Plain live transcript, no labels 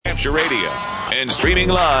Hampshire Radio and streaming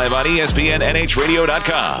live on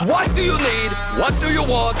ESPNNHradio.com. What do you need? What do you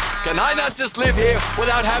want? Can I not just live here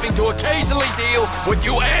without having to occasionally deal with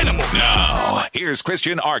you animals? Now, here's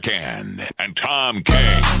Christian Arcand and Tom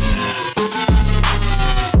King.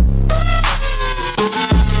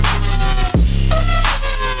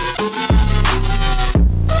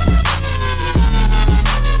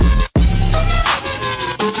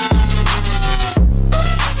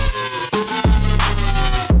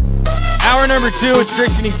 Hour number 2, it's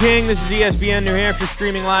Christian and King. This is ESPN New Hampshire,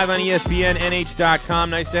 streaming live on ESPNNH.com.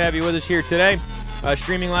 Nice to have you with us here today.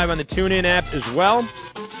 Streaming live on the TuneIn app as well.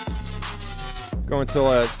 Going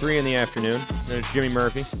until 3 in the afternoon. Then it's Jimmy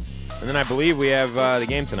Murphy. And then I believe we have the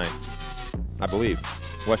game tonight. I believe.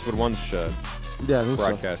 Westwood One's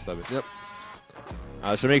broadcast of it. Yep.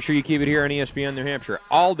 So make sure you keep it here on ESPN New Hampshire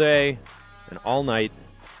all day and all night.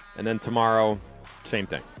 And then tomorrow, same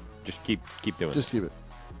thing. Just keep doing it. Just keep it.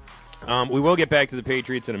 We will get back to the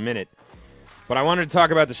Patriots in a minute, but I wanted to talk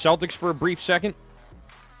about the Celtics for a brief second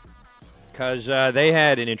because they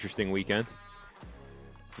had an interesting weekend.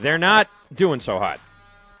 They're not doing so hot.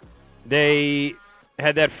 They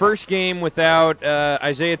had that first game without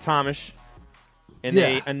Isaiah Thomas, and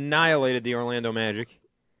they annihilated the Orlando Magic,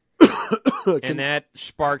 and that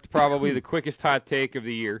sparked probably the quickest hot take of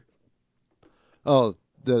the year. Oh,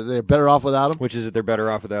 they're better off without him? Which is that they're better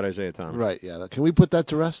off without Isaiah Thomas. Right, yeah. Can we put that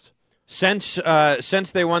to rest? Since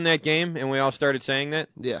they won that game and we all started saying that,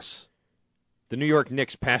 yes, the New York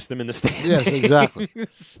Knicks passed them in the standings. Yes, exactly.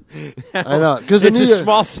 I know because it's a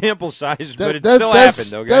small sample size, but it still happened,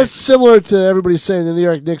 though, guys. That's similar to everybody saying the New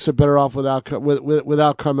York Knicks are better off without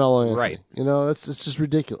Carmelo Anthony. Right? You know, it's just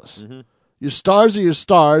ridiculous. Mm-hmm. Your stars are your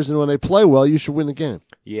stars, and when they play well, you should win the game.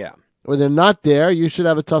 Yeah. When they're not there, you should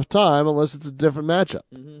have a tough time unless it's a different matchup.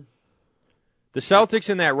 Mm-hmm. The Celtics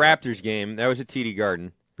in that Raptors game, that was at TD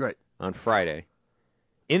Garden. Right. On Friday.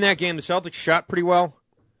 In that game, the Celtics shot pretty well.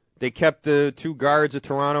 They kept the two guards of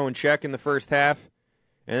Toronto in check in the first half.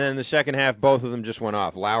 And then in the second half, both of them just went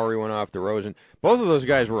off. Lowry went off, DeRozan. Both of those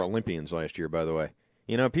guys were Olympians last year, by the way.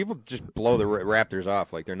 You know, people just blow the Raptors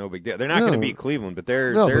off like they're no big deal. They're not going to beat Cleveland, but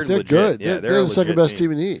they're legit. Good. Yeah, they're the second best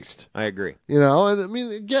team in the East. I agree. You know, and I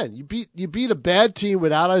mean, again, you beat a bad team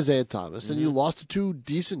without Isaiah Thomas, and you lost to two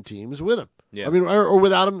decent teams with him. Yeah. I mean, or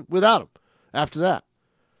without him after that.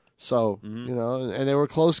 So, you know, and they were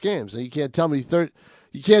close games. And you can't tell me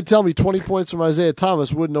 20 points from Isaiah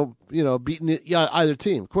Thomas wouldn't have, you know, beaten either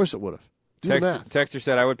team. Of course it would have. Texter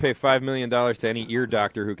said, I would pay $5 million to any ear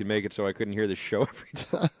doctor who could make it so I couldn't hear the show every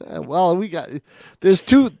time. Well, there's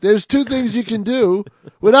two things you can do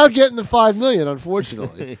without getting the $5 million,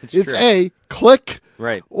 unfortunately. it's A, click,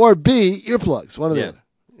 right, or B, earplugs, one or the other.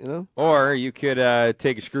 You know? Or you could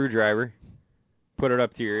take a screwdriver, put it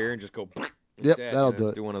up to your ear, and just go... Yep, that'll do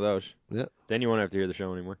it. Do one of those. Yep. Then you won't have to hear the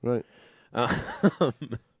show anymore. Right.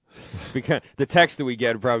 Because the text that we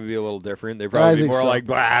get would probably be a little different. They'd probably be more like,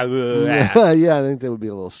 blah, blah, blah. Yeah, I think that would be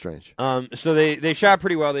a little strange. So they shot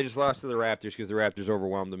pretty well. They just lost to the Raptors because the Raptors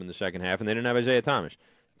overwhelmed them in the second half, and they didn't have Isaiah Thomas.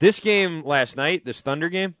 This game last night, this Thunder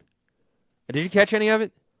game, did you catch any of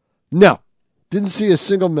it? No. Didn't see a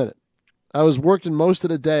single minute. I was working most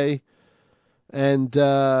of the day, and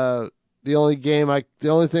the only thing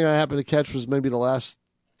I happened to catch was maybe the last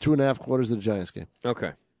 2.5 quarters of the Giants game.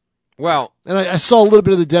 Okay. Well, and I saw a little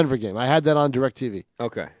bit of the Denver game. I had that on DirecTV.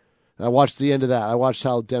 Okay. I watched the end of that. I watched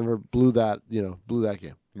how Denver blew that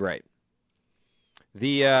game. Right.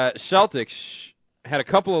 The Celtics had a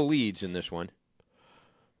couple of leads in this one.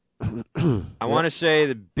 I want to say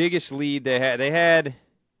the biggest lead they had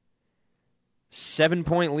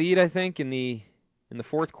 7-point lead, I think, in the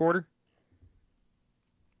fourth quarter.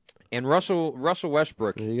 And Russell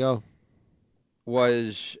Westbrook, there you go,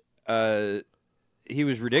 was he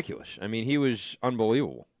was ridiculous. I mean, he was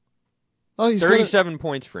unbelievable. Oh, he's 37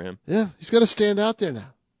 points for him. Yeah, he's got to stand out there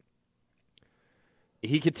now.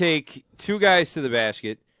 He could take two guys to the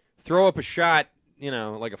basket, throw up a shot,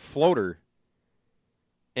 like a floater,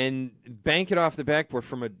 and bank it off the backboard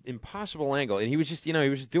from an impossible angle. And he was just,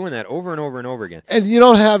 doing that over and over and over again. And you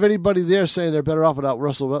don't have anybody there saying they're better off without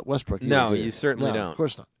Russell Westbrook. No, you certainly don't. Of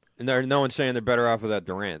course not. And no one's saying they're better off without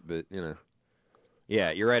Durant, but,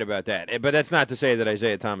 yeah, you're right about that. But that's not to say that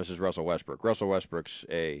Isaiah Thomas is Russell Westbrook. Russell Westbrook's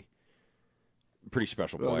a pretty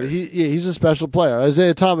special player. He's a special player.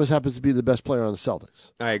 Isaiah Thomas happens to be the best player on the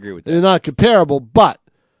Celtics. I agree with that. They're not comparable, but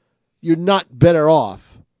you're not better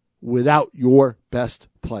off without your best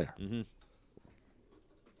player. Mm-hmm.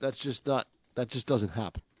 That just doesn't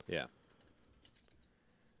happen. Yeah.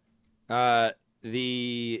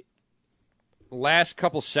 The last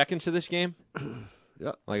couple seconds of this game,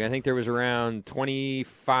 Yeah. Like, I think there was around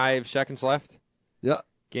 25 seconds left. Yeah.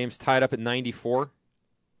 Game's tied up at 94.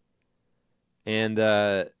 And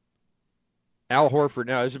Al Horford,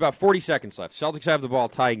 no, there's about 40 seconds left. Celtics have the ball,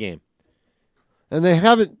 tie game. And they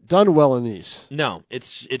haven't done well in these. No,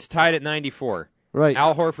 it's tied at 94. Right.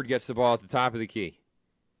 Al Horford gets the ball at the top of the key.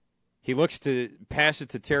 He looks to pass it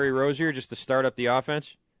to Terry Rozier just to start up the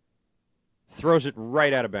offense. Throws it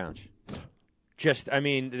right out of bounds.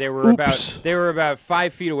 They were about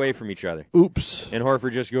 5 feet away from each other. Oops. And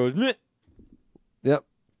Horford just goes, meh. Yep.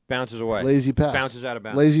 Bounces away. Lazy pass. Bounces out of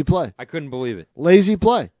bounds. Lazy play. I couldn't believe it. Lazy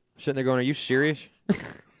play. I'm sitting there going, are you serious?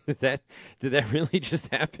 Did that really just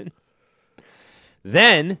happen?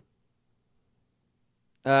 Then,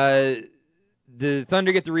 the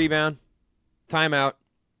Thunder get the rebound, timeout,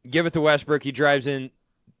 give it to Westbrook. He drives in,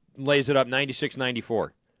 lays it up, 96-94.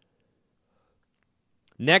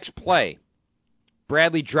 Next play,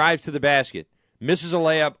 Bradley drives to the basket, misses a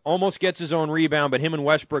layup, almost gets his own rebound, but him and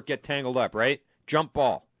Westbrook get tangled up, right? Jump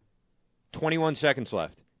ball. 21 seconds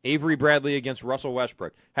left. Avery Bradley against Russell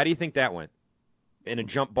Westbrook. How do you think that went? In a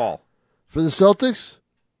jump ball. For the Celtics?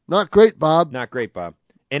 Not great, Bob. Not great, Bob.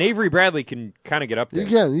 And Avery Bradley can kind of get up there.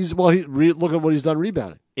 Again, look at what he's done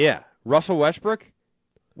rebounding. Yeah. Russell Westbrook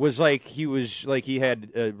was like he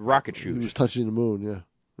had rocket shoes. He was touching the moon,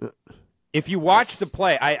 yeah. If you watch the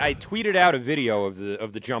play, I tweeted out a video of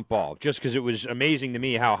the jump ball just because it was amazing to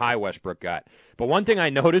me how high Westbrook got. But one thing I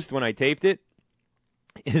noticed when I taped it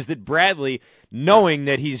is that Bradley, knowing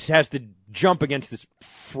that he has to jump against this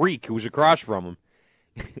freak who was across from him,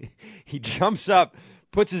 he jumps up,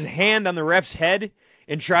 puts his hand on the ref's head,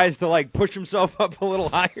 and tries to push himself up a little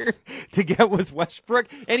higher to get with Westbrook,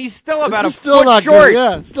 and he's still about a foot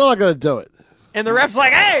short. Still not going to do it. And the ref's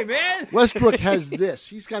like, "Hey, man!" Westbrook has this.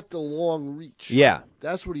 He's got the long reach. Yeah,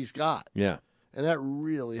 that's what he's got. Yeah, and that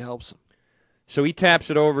really helps him. So he taps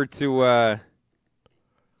it over to,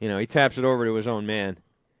 his own man.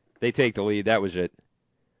 They take the lead. That was it.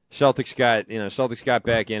 Celtics got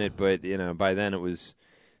back in it, but by then it was,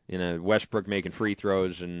 Westbrook making free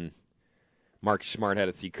throws and Marcus Smart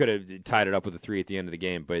he could have tied it up with a 3 at the end of the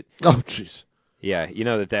game, but jeez, yeah,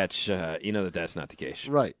 that's not the case,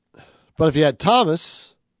 right? But if you had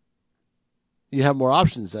Thomas, you have more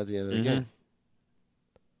options at the end of the game,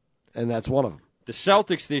 and that's one of them. The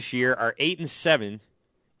Celtics this year are 8-7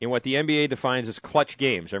 in what the NBA defines as clutch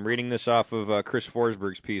games. I'm reading this off of Chris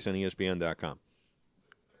Forsberg's piece on ESPN.com.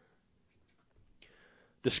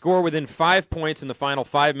 The score within 5 points in the final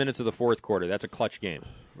 5 minutes of the fourth quarter. That's a clutch game.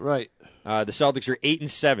 Right. The Celtics are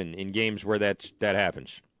 8-7 in games where that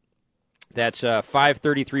happens. That's a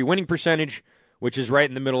 .533 winning percentage, which is right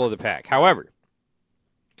in the middle of the pack. However,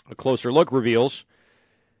 a closer look reveals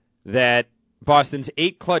that Boston's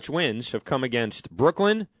 8 clutch wins have come against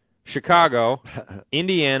Brooklyn, Chicago,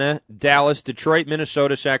 Indiana, Dallas, Detroit,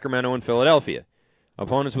 Minnesota, Sacramento, and Philadelphia.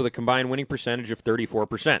 Opponents with a combined winning percentage of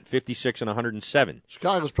 34%, 56 and 107.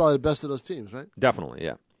 Chicago's probably the best of those teams, right? Definitely,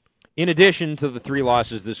 yeah. In addition to the 3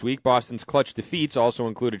 losses this week, Boston's clutch defeats also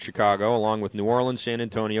included Chicago, along with New Orleans, San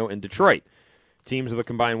Antonio, and Detroit. Teams with a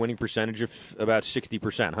combined winning percentage of about 60%,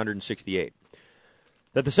 168.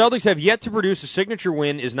 That the Celtics have yet to produce a signature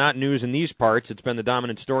win is not news in these parts. It's been the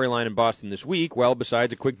dominant storyline in Boston this week, well,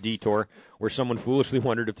 besides a quick detour where someone foolishly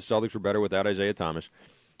wondered if the Celtics were better without Isaiah Thomas,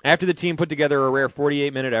 after the team put together a rare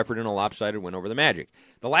 48-minute effort in a lopsided win over the Magic.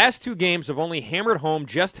 The last 2 games have only hammered home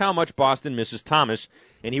just how much Boston misses Thomas,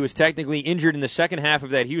 and he was technically injured in the second half of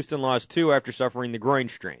that Houston loss, too, after suffering the groin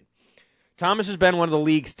strain. Thomas has been one of the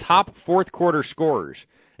league's top fourth-quarter scorers,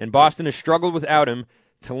 and Boston has struggled without him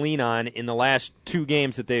to lean on in the last 2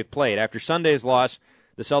 games that they've played. After Sunday's loss,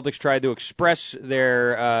 the Celtics tried to express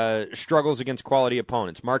their struggles against quality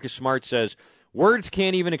opponents. Marcus Smart says, "Words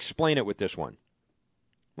can't even explain it with this one."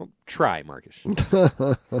 Well, try, Marcus.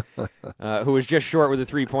 Who was just short with a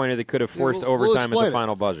 3-pointer that could have forced overtime at the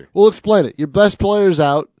final buzzer. We'll explain it. Your best player's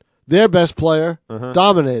out. Their best player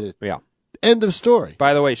dominated. Yeah. End of story.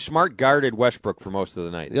 By the way, Smart guarded Westbrook for most of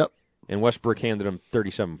the night. Yep. And Westbrook handed him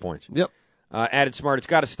 37 points. Yep. Added Smart, "It's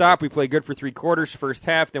got to stop. We play good for 3 quarters, first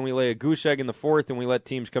half, then we lay a goose egg in the fourth, and we let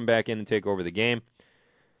teams come back in and take over the game."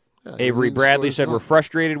 Yeah, Avery Bradley said, "We're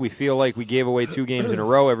frustrated. We feel like we gave away 2 games in a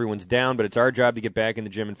row. Everyone's down, but it's our job to get back in the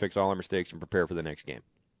gym and fix all our mistakes and prepare for the next game."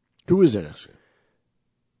 Who is it next game?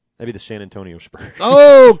 That'd be the San Antonio Spurs.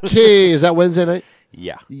 Okay. Is that Wednesday night?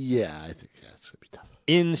 Yeah. Yeah, I think that's going to be tough.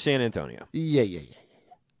 In San Antonio. Yeah.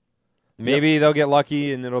 Maybe they'll get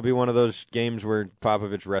lucky, and it'll be one of those games where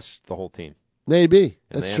Popovich rests the whole team. Maybe.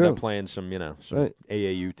 And that's they true. end up playing some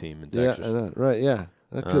AAU team in Texas. Yeah, I know. Right, yeah.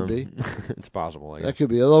 That could be. It's possible. I guess. That could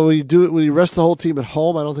be. Although when you rest the whole team at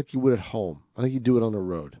home, I don't think you would at home. I think you do it on the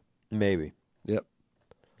road. Maybe. Yep.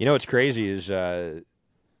 You know what's crazy is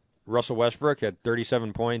Russell Westbrook had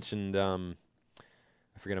 37 points and I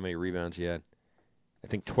forget how many rebounds he had. I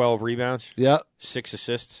think 12 rebounds. Yeah. 6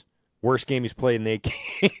 assists. Worst game he's played in 8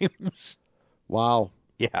 games. Wow.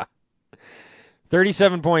 Yeah.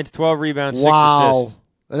 37 points, 12 rebounds, 6 wow. assists.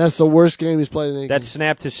 And that's the worst game he's played in 8 That games.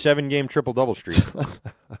 snapped his 7-game triple-double streak.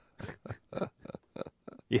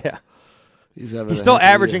 Yeah. He's still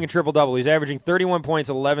averaging a triple-double. He's averaging 31 points,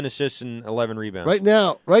 11 assists, and 11 rebounds. Right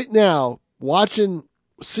now,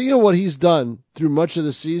 seeing what he's done through much of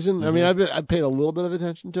the season, Mm-hmm. I mean, I've paid a little bit of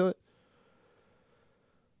attention to it.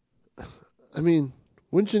 I mean,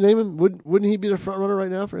 wouldn't you name him? Wouldn't he be the front runner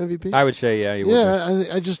right now for MVP? I would say, yeah, he would be. Yeah,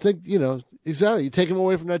 I just think, exactly. You take him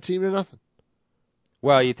away from that team, they're nothing.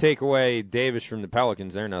 Well, you take away Davis from the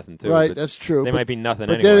Pelicans, they're nothing, too. Right, but that's true. They might be nothing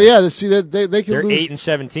but anyway. They can They're lose.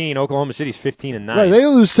 8-17. Oklahoma City's 15-9. Right, they can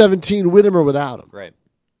lose 17 with him or without him. Right.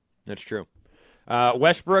 That's true.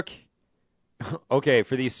 Westbrook, okay,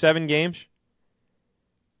 for these 7 games,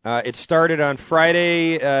 it started on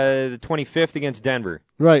Friday the 25th against Denver.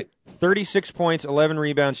 Right, 36 points, 11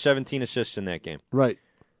 rebounds, 17 assists in that game. right.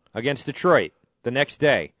 Against Detroit, the next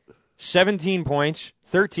day, 17 points,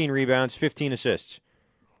 13 rebounds, 15 assists.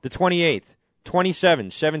 The 28th, 27,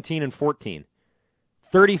 17, and 14.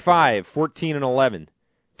 35, 14, and 11.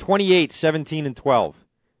 28, 17, and 12.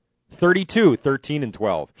 32, 13, and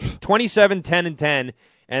 12. 27, 10, and 10.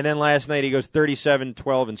 And then last night he goes 37,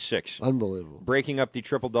 12, and 6. Unbelievable. Breaking up the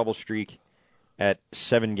triple-double streak at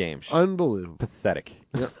 7 games. Unbelievable. Pathetic.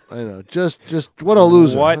 Yep, I know. Just what a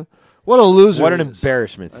loser. What? Huh? What a loser. What an he is.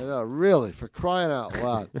 embarrassment. I know, really, for crying out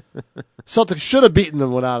loud. Celtics should have beaten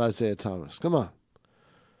them without Isaiah Thomas. Come on.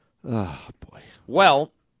 Oh, boy.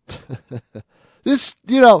 Well, This,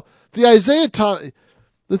 the Isaiah Thomas,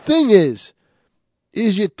 the thing is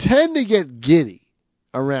you tend to get giddy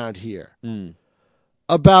around here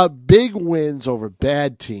about big wins over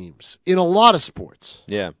bad teams in a lot of sports.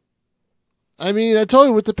 yeah. I mean, I told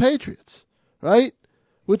you with the Patriots, right?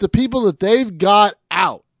 With the people that they've got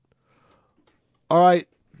out. All right,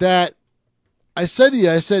 that I said to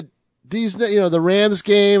you, these, the Rams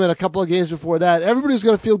game and a couple of games before that, everybody's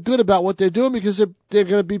going to feel good about what they're doing because they're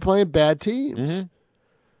going to be playing bad teams.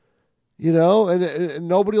 And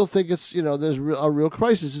nobody will think it's, there's a real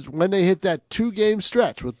crisis. It's when they hit that 2-game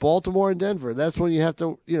stretch with Baltimore and Denver. That's when you have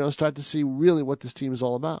to, start to see really what this team is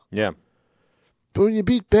all about. Yeah. But when you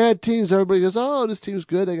beat bad teams, everybody goes, "Oh, this team's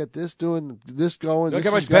good. They got this doing, this going. Look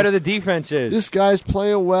this how much is better good. the defense is. This guy's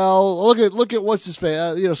playing well. Look at what's his face.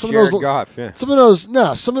 Some Jared of those Goff, yeah. Some of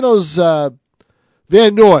those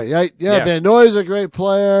Van Noy, right? Yeah, Van Noy's a great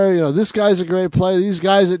player. This guy's a great player. These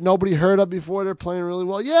guys that nobody heard of before, they're playing really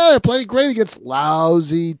well. Yeah, they're playing great against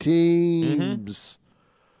lousy teams.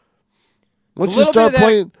 Once you start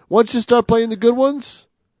playing the good ones,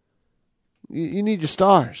 you need your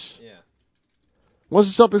stars. Yeah.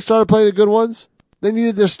 Once the Celtics started playing the good ones, they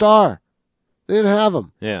needed their star. They didn't have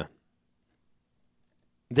him. Yeah.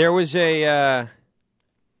 There was a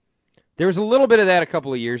little bit of that a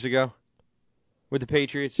couple of years ago with the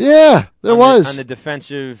Patriots. Yeah, there was. On the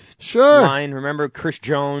defensive Sure. line. Remember Chris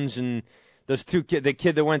Jones and those two the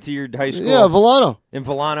kid that went to your high school? Yeah, Villano. And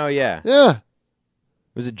Villano, yeah. Yeah.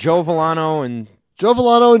 Was it Joe Villano and Joe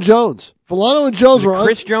Villano and Jones. Villano and Jones Was it were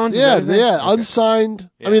Chris Jones? Is Yeah, that his name? yeah, Okay. unsigned.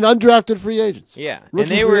 Yeah. I mean, undrafted free agents. yeah. Rookie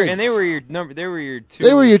And they free were agents. and they were your number they were your two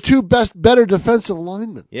They were your two better defensive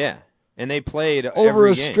linemen. Yeah. And they played Over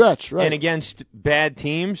every a game. stretch, right. And against bad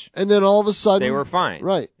teams, And then all of a sudden, they were fine.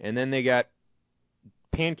 Right. And then they got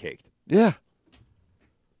pancaked. Yeah,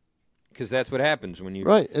 Because that's what happens when you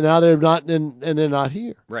right. And now they're not, and they're not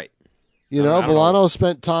here. Right. I You don't know, know. Villano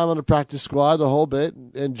spent time on the practice squad the whole bit,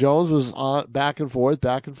 and Jones was on back and forth,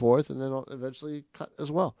 and then eventually cut as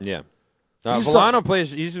well. Yeah. He's Villano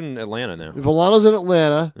plays. He's in Atlanta now. Villano's in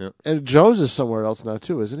Atlanta, Yeah. and Jones is somewhere else now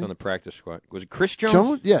too, isn't He's he? on the practice squad. Was it Chris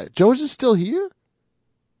Jones? Jones is still here.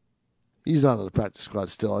 He's not on the practice squad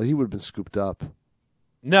still. He would have been scooped up.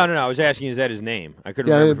 No. I was asking, is that his name? I couldn't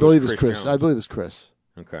Yeah, remember. I if believe it was it's Chris. Jones. I believe it's Chris.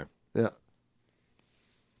 Okay. Yeah.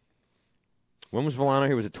 When was Villano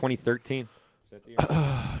here? Was it 2013?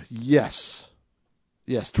 Yes.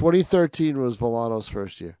 2013 was Villano's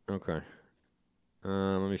first year. Okay.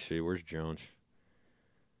 Let me see. Where's Jones?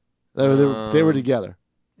 They were together.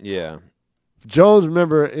 Yeah. Jones,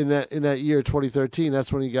 remember in that year 2013,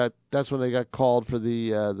 that's when they got called for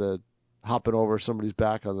the hopping over somebody's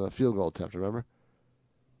back on the field goal attempt, remember?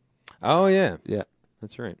 Oh, yeah. Yeah.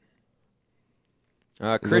 That's right.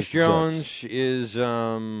 Against Chris the Jets. Jones is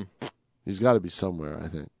He's got to be somewhere, I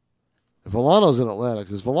think. If Villano's in Atlanta,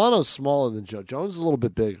 because Villano's smaller than Jones. Jones is a little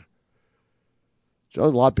bit bigger.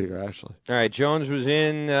 Jones a lot bigger, actually. All right, Jones was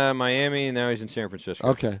in Miami, and now he's in San Francisco.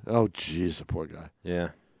 Okay. Oh, jeez, the poor guy. Yeah.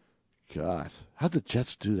 God. How'd the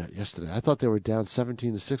Jets do that yesterday? I thought they were down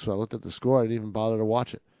 17-6 when I looked at the score. I didn't even bother to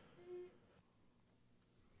watch it.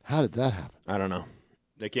 How did that happen? I don't know.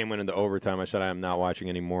 They came into overtime. I said I am not watching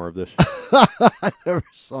any more of this. I never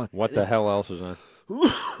saw it. What the hell else is on?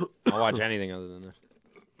 I'll watch anything other than this.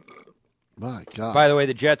 My God. By the way,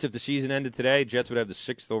 the Jets, if the season ended today, Jets would have the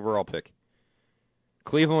 6th overall pick.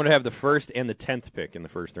 Cleveland would have the 1st and the 10th pick in the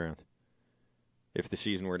first round. If the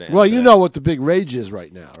season were to end. Well, today. you know what the big rage is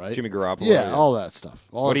right now, right? Jimmy Garoppolo. Yeah, all that stuff.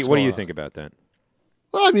 What do you think about that?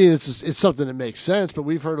 Well, I mean, it's something that makes sense, but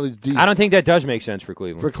we've heard I don't think that does make sense for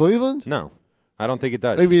Cleveland. For Cleveland? No, I don't think it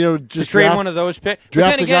does. Maybe just trade one of those picks. But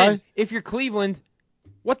draft then again, a guy? if you're Cleveland,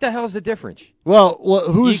 what the hell is the difference? Well,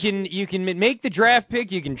 who's you can make the draft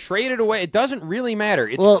pick, you can trade it away. It doesn't really matter.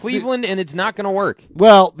 It's Cleveland, and it's not going to work.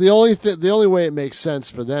 Well, the only way it makes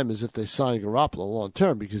sense for them is if they sign Garoppolo long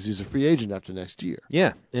term because he's a free agent after next year.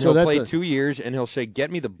 Yeah, and So he'll play 2 years, and he'll say,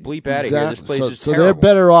 "Get me the bleep out of here. This place is so terrible." they're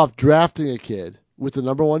better off drafting a kid with the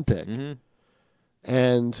number 1 pick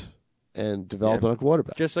and developing a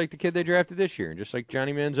quarterback. Just like the kid they drafted this year, and just like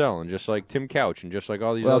Johnny Manziel, and just like Tim Couch, and just like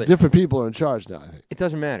all these Well, other different people are in charge now, I think. It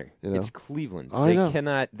doesn't matter. You know? It's Cleveland. I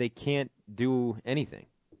know. They can't do anything.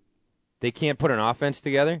 They can't put an offense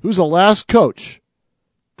together. Who's the last coach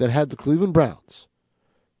that had the Cleveland Browns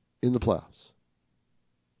in the playoffs?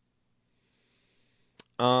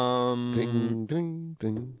 Ding, ding,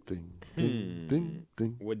 ding, ding, ding, ding,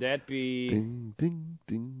 ding. Would that be Ding, ding,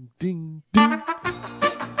 ding, ding, ding.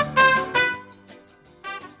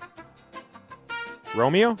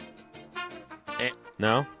 Romeo?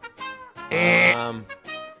 No.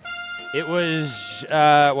 It was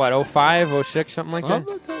what, 05, 06, something like that,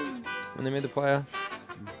 when they made the playoffs.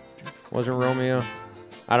 Wasn't Romeo?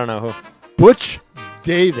 I don't know who. Butch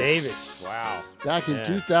Davis. Wow. Back in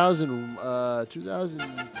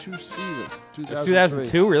 2002 season.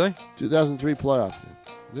 2002, really? 2003 playoff game.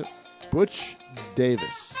 Yep. Butch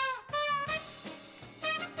Davis.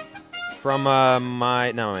 From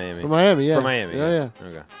Miami. From Miami, yeah. From Miami. Yeah.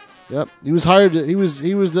 Okay. Yep. He was hired. He was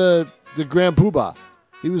the Grand Poobah.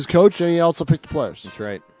 He was coach, and he also picked the players. That's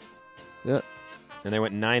right. Yep. And they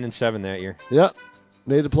went 9-7 that year. Yep.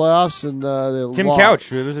 Made the playoffs, and they Tim lost.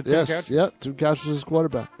 Couch. Was it Tim Couch? Yep. Tim Couch was his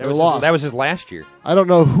quarterback. That was his last year. I don't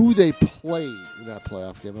know who they played in that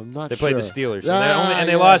playoff game. I'm not They sure. played the Steelers, Ah, and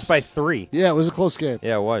they lost by 3. Yeah, it was a close game.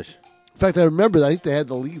 Yeah, it was. In fact, I remember that. I think they had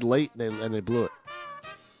the lead late, and they blew it.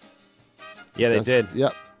 Yeah, they did.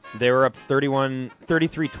 Yep. They were up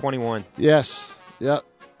 33-21. Yes. Yep.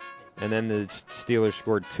 And then the Steelers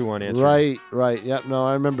scored 2 unanswered. Right. Yep. No,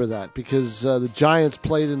 I remember that because the Giants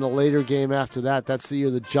played in the later game after that. That's the year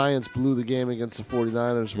the Giants blew the game against the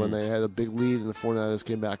 49ers when they had a big lead and the 49ers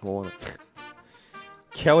came back and won it.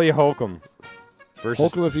 Kelly Holcomb versus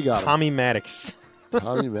Holcomb if you got Tommy Maddox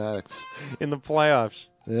Tommy Maddox. in the playoffs.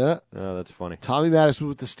 Yeah. Oh, that's funny. Tommy Maddox was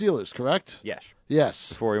with the Steelers, correct? Yes. Yes.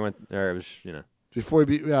 Before he went, or it was, Before he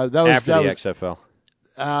beat, that was after that the was,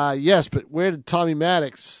 XFL. Yes, but where did Tommy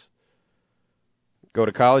Maddox Go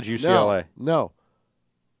to college, UCLA. No.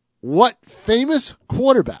 What famous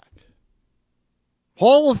quarterback,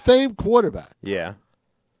 Hall of Fame quarterback, Yeah.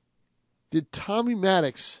 did Tommy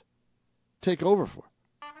Maddox take over for?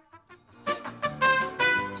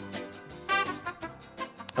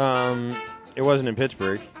 It wasn't in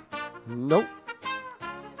Pittsburgh. Nope.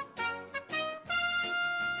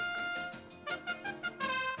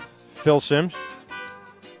 Phil Simms.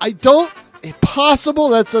 I don't. Possible.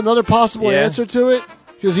 That's another possible Yeah. answer to it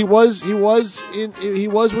because he was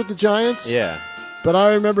with the Giants. Yeah. But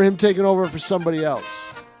I remember him taking over for somebody else.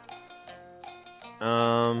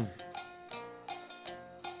 Oh.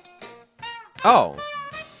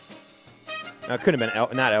 It could have been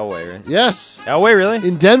not Elway, right? Yes. Elway, really?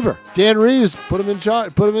 In Denver. Dan Reeves put him in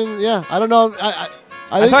charge. Put him in. Yeah. I don't know. I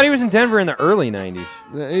I thought he was in Denver in the early 90s.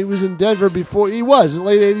 He was in Denver before. He was in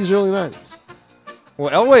late 80s, early 90s.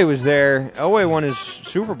 Well, Elway was there. Elway won his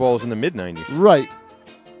Super Bowls in the mid-90s. Right.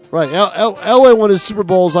 Elway won his Super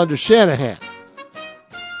Bowls under Shanahan.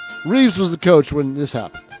 Reeves was the coach when this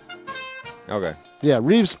happened. Okay. Yeah,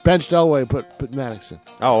 Reeves benched Elway, put Maddox in.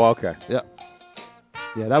 Oh, okay. Yeah.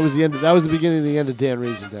 Yeah, that was the end. That was the beginning of the end of Dan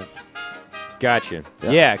Reeves in Denver. Gotcha.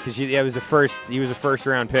 Yeah, because it was the first. He was a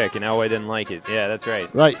first-round pick, and Elway didn't like it. Yeah, that's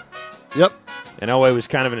right. Right. Yep. And Elway was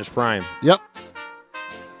kind of in his prime. Yep.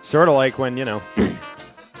 Sort of like when,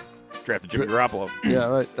 drafted Jimmy Garoppolo. Yeah,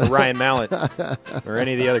 right. Or Ryan Mallett. Or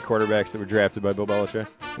any of the other quarterbacks that were drafted by Bill Belichick.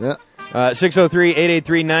 Yeah.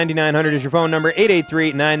 603-883-9900 is your phone number,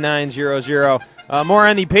 883-9900. More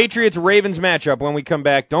on the Patriots-Ravens matchup when we come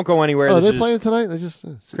back. Don't go anywhere. Oh, are they playing tonight?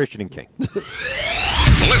 Christian and King.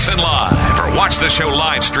 Listen live or watch the show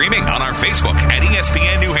live streaming on our Facebook at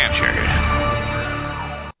ESPN New Hampshire.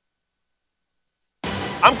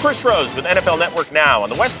 I'm Chris Rose with NFL Network Now on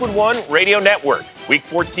the Westwood One Radio Network. Week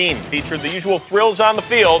 14 featured the usual thrills on the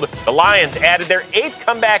field. The Lions added their 8th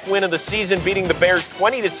comeback win of the season, beating the Bears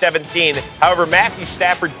 20-17. However, Matthew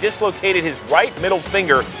Stafford dislocated his right middle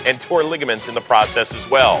finger and tore ligaments in the process as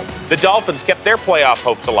well. The Dolphins kept their playoff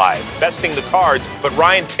hopes alive, besting the Cards, but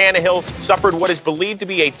Ryan Tannehill suffered what is believed to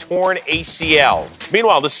be a torn ACL.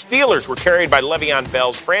 Meanwhile, the Steelers were carried by Le'Veon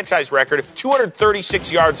Bell's franchise record of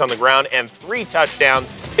 236 yards on the ground and 3 touchdowns.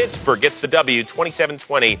 Pittsburgh gets the W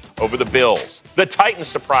 27-20 over the Bills. The Titans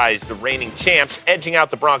surprised the reigning champs, edging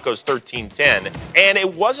out the Broncos 13-10. And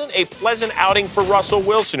it wasn't a pleasant outing for Russell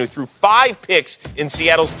Wilson, who threw 5 picks in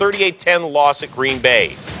Seattle's 38-10 loss at Green Bay.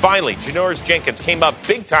 Finally, Janoris Jenkins came up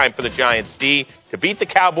big time for the Giants D to beat the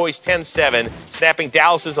Cowboys 10-7, snapping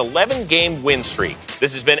Dallas's 11-game win streak.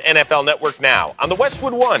 This has been NFL Network Now on the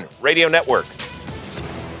Westwood One Radio Network.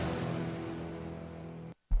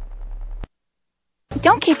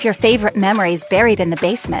 Don't keep your favorite memories buried in the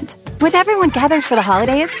basement. With everyone gathered for the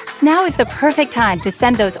holidays, now is the perfect time to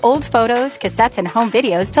send those old photos, cassettes, and home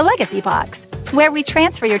videos to Legacy Box, where we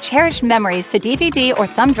transfer your cherished memories to DVD or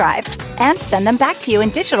thumb drive and send them back to you in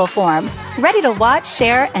digital form, ready to watch,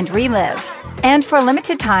 share, and relive. And for a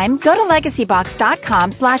limited time, go to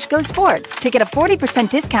legacybox.com/GoSports to get a 40%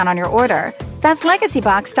 discount on your order. That's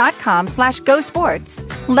legacybox.com/GoSports.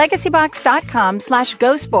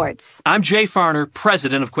 legacybox.com/GoSports. I'm Jay Farner,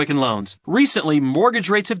 president of Quicken Loans. Recently, mortgage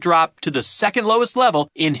rates have dropped to the second lowest level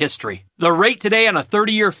in history. The rate today on a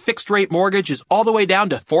 30-year fixed-rate mortgage is all the way down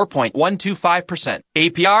to 4.125%.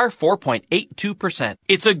 APR, 4.82%.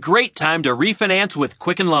 It's a great time to refinance with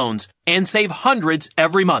Quicken Loans and save hundreds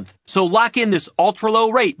every month. So lock in this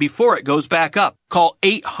ultra-low rate before it goes back up. Call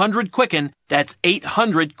 800-QUICKEN. That's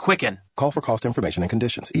 800-QUICKEN. Call for cost information and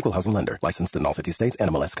conditions. Equal housing lender. Licensed in all 50 states.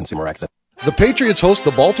 NMLS Consumer Access. The Patriots host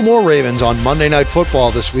the Baltimore Ravens on Monday Night Football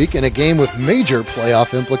this week in a game with major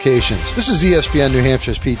playoff implications. This is ESPN New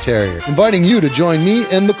Hampshire's Pete Terrier, inviting you to join me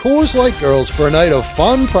and the Coors Light Girls for a night of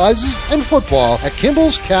fun, prizes, and football at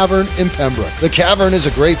Kimball's Cavern in Pembroke. The Cavern is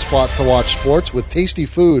a great spot to watch sports with tasty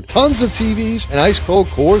food, tons of TVs, and ice-cold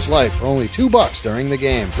Coors Light for only $2 during the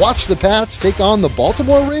game. Watch the Pats take on the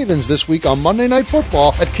Baltimore Ravens this week on Monday Night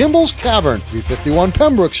Football at Kimball's Cavern, 351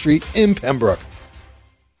 Pembroke Street in Pembroke.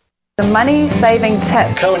 The money-saving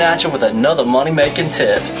tip. Coming at you with another money-making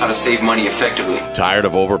tip. How to save money effectively. Tired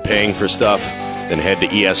of overpaying for stuff? Then head to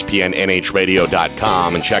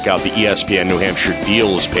ESPNNHradio.com and check out the ESPN New Hampshire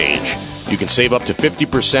deals page. You can save up to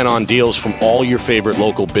 50% on deals from all your favorite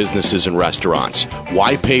local businesses and restaurants.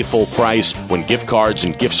 Why pay full price when gift cards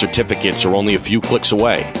and gift certificates are only a few clicks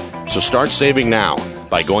away? So start saving now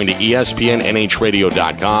by going to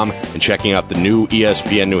ESPNNHradio.com and checking out the new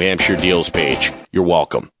ESPN New Hampshire deals page. You're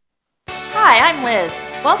welcome. Hi, I'm Liz.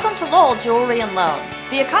 Welcome to Lowell Jewelry and Loan.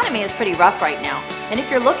 The economy is pretty rough right now, and if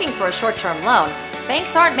you're looking for a short-term loan,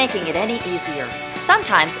 banks aren't making it any easier.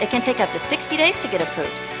 Sometimes it can take up to 60 days to get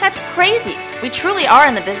approved. That's crazy. We truly are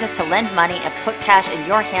in the business to lend money and put cash in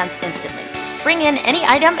your hands instantly. Bring in any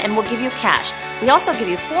item and we'll give you cash. We also give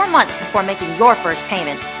you 4 months before making your first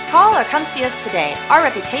payment. Call or come see us today. Our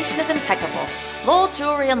reputation is impeccable. Lowell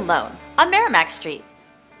Jewelry and Loan on Merrimack Street.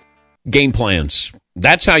 Game plans.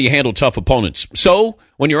 That's how you handle tough opponents. So,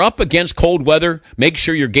 when you're up against cold weather, make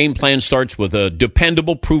sure your game plan starts with a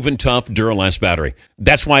dependable, proven tough Duralast battery.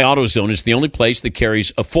 That's why AutoZone is the only place that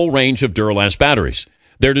carries a full range of Duralast batteries.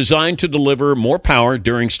 They're designed to deliver more power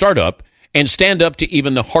during startup and stand up to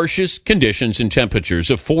even the harshest conditions and temperatures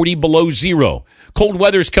of 40 below zero. Cold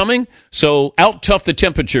weather's coming, so out-tough the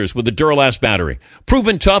temperatures with the Duralast battery.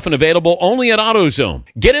 Proven tough and available only at AutoZone.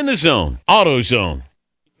 Get in the zone. AutoZone.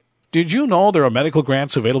 Did you know there are medical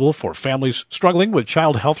grants available for families struggling with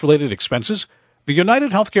child health-related expenses? The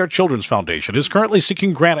United Healthcare Children's Foundation is currently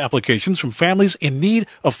seeking grant applications from families in need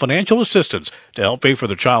of financial assistance to help pay for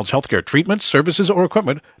their child's healthcare treatments, services, or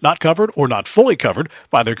equipment not covered or not fully covered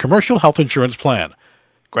by their commercial health insurance plan.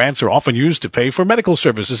 Grants are often used to pay for medical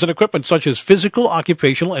services and equipment such as physical,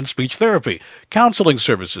 occupational, and speech therapy, counseling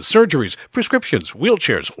services, surgeries, prescriptions,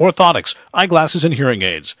 wheelchairs, orthotics, eyeglasses, and hearing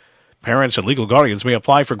aids. Parents and legal guardians may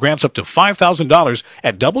apply for grants up to $5,000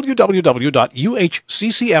 at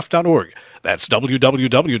www.uhccf.org. That's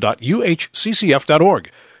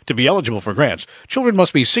www.uhccf.org. To be eligible for grants, children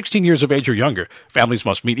must be 16 years of age or younger, families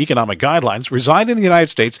must meet economic guidelines, reside in the United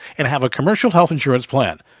States, and have a commercial health insurance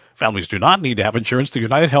plan. Families do not need to have insurance through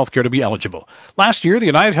United Healthcare to be eligible. Last year, the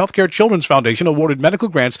United Healthcare Children's Foundation awarded medical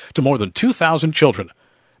grants to more than 2,000 children.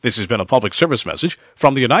 This has been a public service message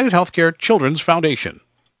from the United Healthcare Children's Foundation.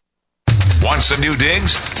 Want some new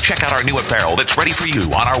digs? Check out our new apparel that's ready for you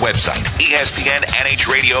on our website,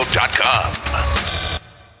 espnnhradio.com.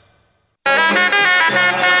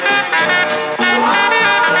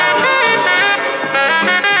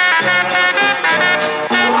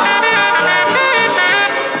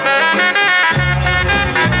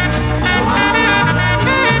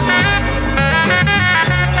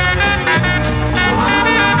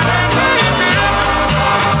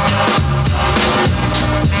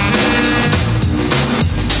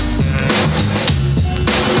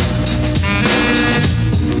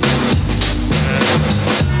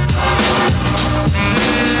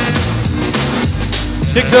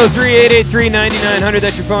 603-883-9900.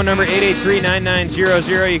 That's your phone number,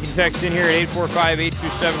 883-9900. You can text in here at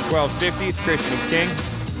 845-827-1250. It's Christian and King.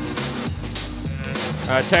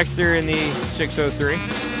 Texter in the 603.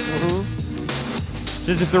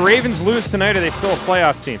 Says if the Ravens lose tonight, are they still a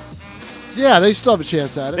playoff team? Yeah, they still have a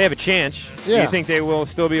chance at it. They have a chance. Yeah. Do you think they will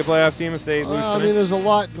still be a playoff team if they lose tonight? I mean, there's a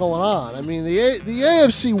lot going on. I mean, the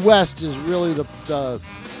AFC West is really the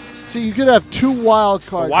see, you could have two wild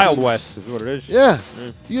card teams. Wild West is what it is. Yeah.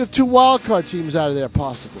 You have two wild card teams out of there,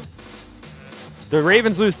 possibly. The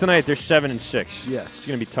Ravens lose tonight, they're 7-6. Yes. It's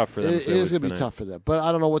going to be tough for them. It is going to be tough for them. But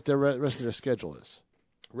I don't know what the rest of their schedule is.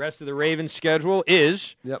 Rest of the Ravens' schedule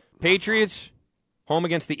is Patriots, home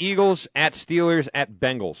against the Eagles, at Steelers, at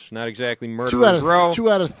Bengals. Not exactly murderer's row. 2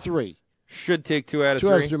 out of 3. Should take 2 out of 3.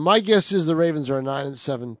 2 out of 3. My guess is the Ravens are a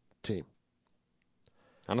 9-7 team.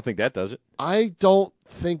 I don't think that does it. I don't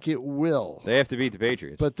think it will. They have to beat the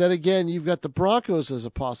Patriots. But then again, you've got the Broncos as a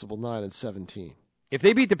possible 9-7 team. If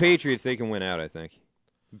they beat the Patriots, they can win out, I think.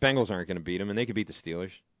 Bengals aren't going to beat them, and they could beat the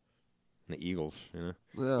Steelers. And the Eagles,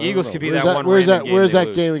 Eagles could be that one. Where's that lose.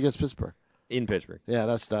 game against Pittsburgh? In Pittsburgh. Yeah,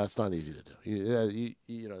 that's not easy to do.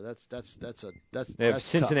 That's they have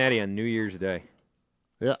Cincinnati tough. on New Year's Day.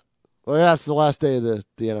 Yeah. Well, that's the last day of the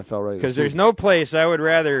NFL regular season. Because there's no place I would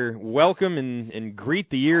rather welcome and greet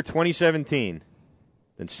the year 2017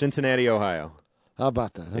 than Cincinnati, Ohio. How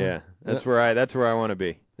about that? Huh? Yeah, that's where I want to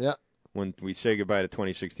be. Yeah. When we say goodbye to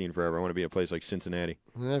 2016 forever, I want to be in a place like Cincinnati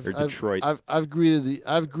or Detroit. I've greeted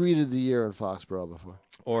the year in Foxborough before.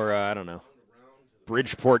 Or I don't know,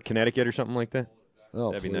 Bridgeport, Connecticut, or something like that.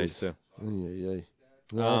 Oh, that'd be nice too. Yeah.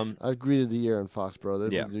 No, I've greeted the year in Foxborough.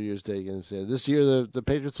 There'll be New Year's Day again. This year, the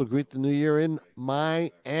Patriots will greet the New Year in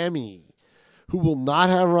Miami, who will not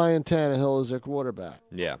have Ryan Tannehill as their quarterback.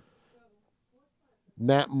 Yeah.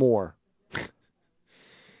 Matt Moore.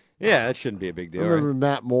 Yeah, that shouldn't be a big deal. Remember right?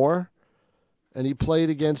 Matt Moore? And he played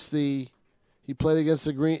against the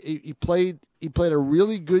Green. He played a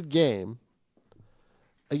really good game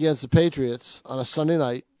against the Patriots on a Sunday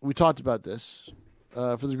night. We talked about this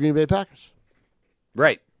for the Green Bay Packers.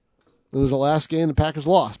 Right. It was the last game the Packers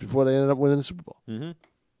lost before they ended up winning the Super Bowl. Mm-hmm.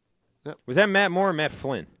 Yep. Was that Matt Moore or Matt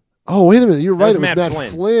Flynn? Oh, wait a minute. You're right. It was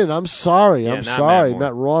Matt Flynn. I'm sorry. Yeah, I'm sorry.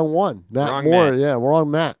 Matt Wrong one. Wrong Moore. Matt. Yeah, wrong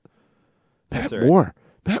Matt. That's Matt Moore.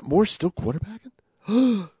 Matt Moore's still quarterbacking?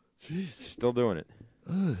 Jeez. Still doing it.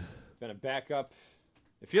 Been a backup.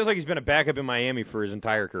 It feels like he's been a backup in Miami for his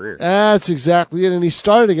entire career. That's exactly it. And he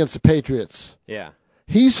started against the Patriots. Yeah.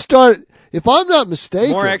 He started, if I'm not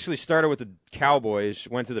mistaken. Moore actually started with the Cowboys,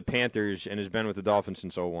 went to the Panthers, and has been with the Dolphins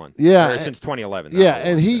since 2001. Yeah. Since 2011. Yeah,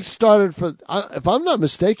 and he started for, if I'm not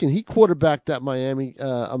mistaken, he quarterbacked that Miami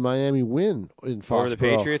win in Foxborough. Over the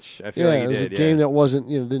Patriots? I feel like he did, it was a game that wasn't,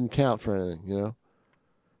 didn't count for anything,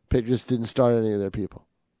 Patriots didn't start any of their people.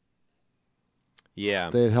 Yeah.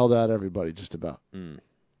 They had held out everybody just about. Mm.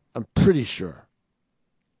 I'm pretty sure.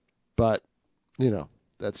 But,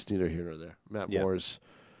 that's neither here nor there. Matt Moore's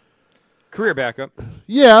career backup.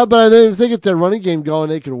 Yeah, but if they get their running game going,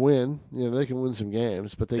 they can win. They can win some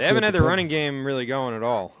games. But they haven't had their running game really going at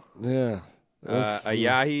all. Yeah.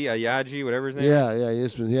 Ayaji, whatever his name is.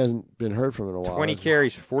 Yeah, he hasn't been heard from in a while. 20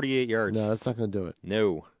 carries, 48 yards. No, that's not going to do it.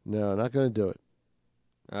 No, not going to do it.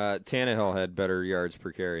 Tannehill had better yards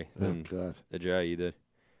per carry than Ajayi did.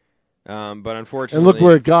 But unfortunately... And look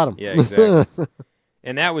where it got him. Yeah, exactly.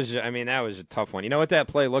 And that was a tough one. You know what that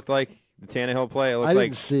play looked like? The Tannehill play? I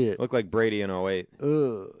didn't see it. Looked like Brady in 2008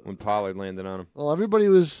 when Pollard landed on him. Well, everybody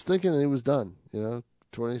was thinking he was done, torn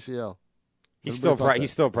ACL. He's still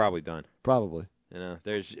probably done. Probably.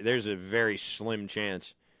 There's a very slim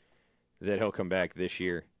chance that he'll come back this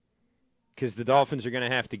year. Because the Dolphins are going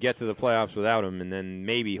to have to get to the playoffs without him, and then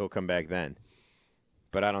maybe he'll come back then.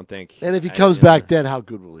 but I don't think. And if he comes back, then how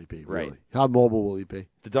good will he be? Right. Really? How mobile will he be?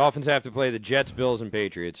 The Dolphins have to play the Jets, Bills, and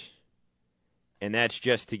Patriots. And that's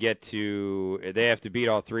just to get to – they have to beat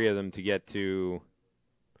all three of them to get to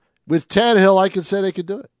 – With Tannehill, I could say they could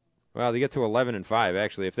do it. Well, they get to 11-5,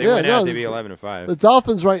 actually. If they win out, they'd be 11-5. The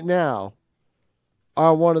Dolphins right now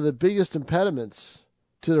are one of the biggest impediments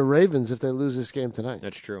to the Ravens if they lose this game tonight.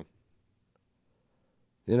 That's true.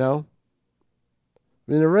 You know?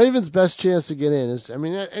 I mean, the Ravens' best chance to get in is,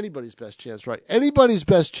 anybody's best chance, right? Anybody's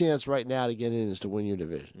best chance right now to get in is to win your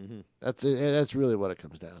division. Mm-hmm. That's really what it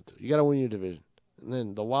comes down to. You got to win your division. And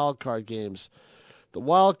then the wild card games, the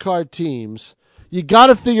wild card teams, you got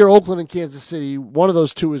to figure Oakland and Kansas City, one of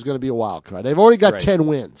those two is going to be a wild card. They've already got 10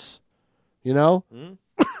 wins, you know?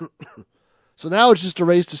 Mm-hmm. So now it's just a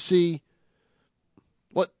race to see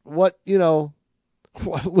what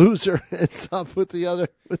loser ends up with the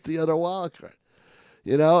other wild card.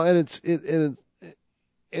 You know,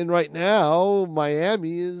 and right now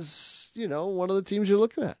Miami is, one of the teams you're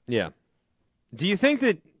looking at. Yeah. Do you think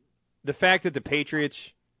that the fact that the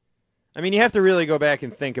Patriots, you have to really go back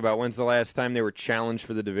and think about when's the last time they were challenged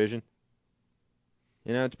for the division?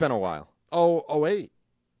 It's been a while. 08.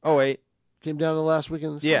 08. Came down to the last weekend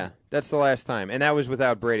of the season. season. That's the last time. And that was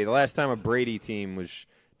without Brady. The last time a Brady team was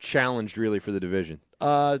challenged really for the division.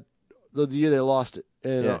 The year they lost it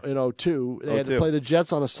in 2002. They had to play the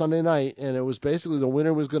Jets on a Sunday night, and it was basically the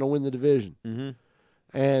winner was going to win the division.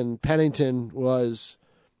 Mm-hmm. And Pennington was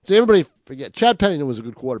 – see, everybody forget – Chad Pennington was a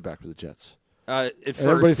good quarterback for the Jets.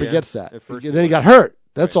 Everybody forgets that. Then he got hurt.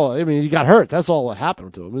 That's all. He got hurt. That's all what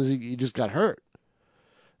happened to him is he just got hurt.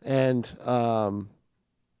 And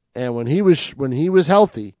when he was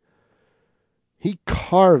healthy, he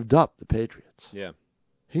carved up the Patriots. Yeah.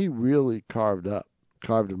 He really carved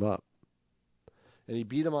them up. And he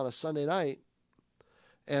beat him on a Sunday night.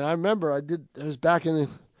 And I remember it was back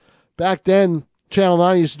then Channel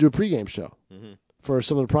 9 used to do a pregame show for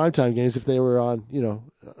some of the primetime games if they were on,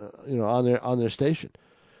 on their station.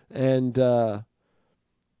 And I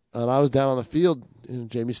was down on the field, and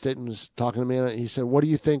Jamie Staten was talking to me, and he said, "What do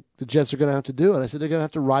you think the Jets are going to have to do?" And I said, "They're going to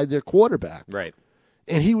have to ride their quarterback." Right.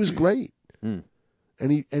 And he was great.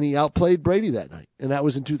 And he outplayed Brady that night. And that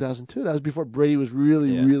was in 2002. That was before Brady was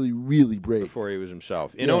really, really, really Brady. Before he was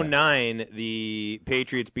himself. In 2009, the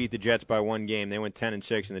Patriots beat the Jets by one game. They went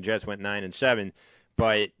 10-6, and the Jets went 9-7.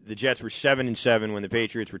 But the Jets were 7-7 when the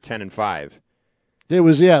Patriots were 10-5. It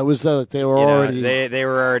was that they were already they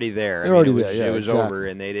were already there. It was over,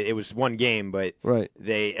 and it was one game, but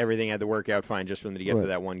everything had to work out fine just for them to get to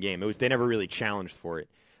that one game. They never really challenged for it.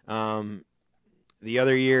 The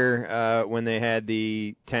other year when they had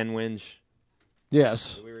the 10 wins.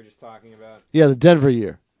 Yes. That we were just talking about. Yeah, the Denver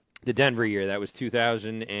year. The Denver year. That was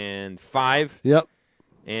 2005. Yep.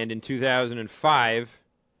 And in 2005,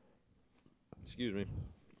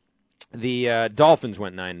 the Dolphins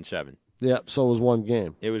went 9-7. Yep, so it was one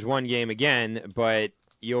game. It was one game again, but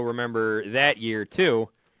you'll remember that year, too.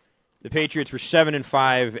 The Patriots were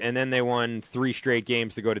 7-5, and then they won 3 straight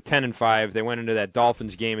games to go to 10-5. They went into that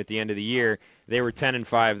Dolphins game at the end of the year. They were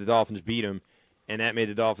 10-5. The Dolphins beat them, and that made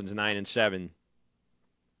the Dolphins 9-7.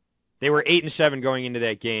 They were 8-7 going into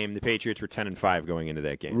that game. The Patriots were 10-5 going into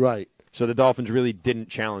that game. Right. So the Dolphins really didn't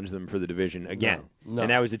challenge them for the division again. No.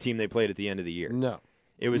 And that was the team they played at the end of the year. No.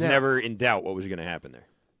 It was never in doubt what was going to happen there.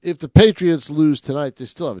 If the Patriots lose tonight, they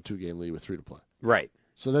still have a 2-game lead with 3 to play. Right.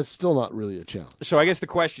 So that's still not really a challenge. So I guess the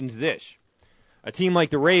question's this. A team like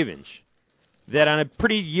the Ravens, that on a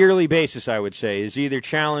pretty yearly basis, I would say, is either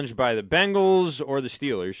challenged by the Bengals or the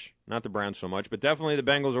Steelers, not the Browns so much, but definitely the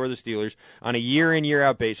Bengals or the Steelers, on a year-in,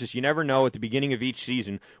 year-out basis. You never know at the beginning of each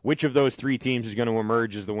season which of those 3 teams is going to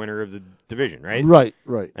emerge as the winner of the division, right?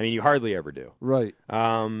 Right. I mean, you hardly ever do. Right.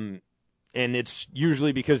 And it's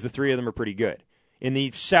usually because the 3 of them are pretty good. In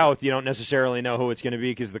the South, you don't necessarily know who it's going to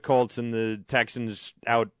be because the Colts and the Texans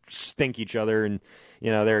out-stink each other, and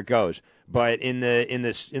there it goes. But in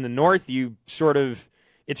the North, you sort of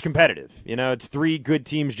it's competitive. It's 3 good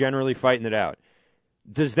teams generally fighting it out.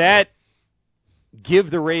 Does that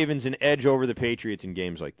give the Ravens an edge over the Patriots in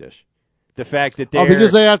games like this? The fact that they're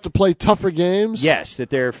because they have to play tougher games. Yes, that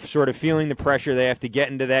they're sort of feeling the pressure. They have to get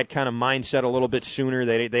into that kind of mindset a little bit sooner.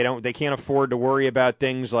 They can't afford to worry about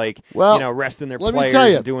things like resting their players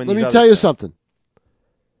and doing. Let me tell you something.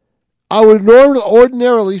 I would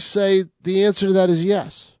ordinarily say the answer to that is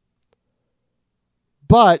yes.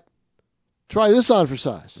 But try this on for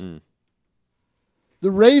size.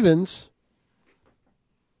 The Ravens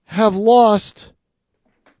have lost.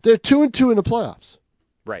 They're 2-2 in the playoffs.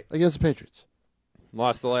 Right. Against the Patriots.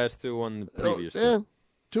 Lost the last 2 on the previous 2. Yeah.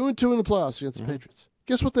 2-2 in the playoffs against the Patriots.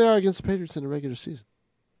 Guess what they are against the Patriots in the regular season?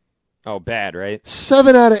 Oh, bad, right?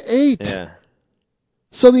 7 out of 8. Yeah.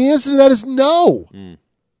 So the answer to that is no. Mm.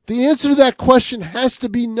 The answer to that question has to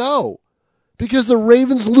be no. Because the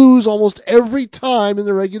Ravens lose almost every time in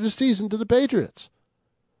the regular season to the Patriots.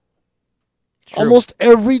 True. Almost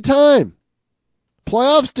every time.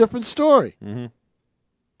 Playoffs, different story. Mm-hmm.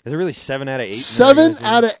 Is it really 7 out of 8? 7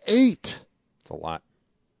 out of 8. It's a lot.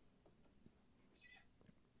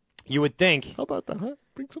 You would think. How about that? Huh?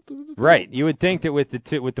 Bring something to the table. Right. You would think that with the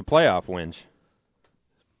playoff wins,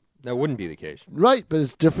 that wouldn't be the case. Right, but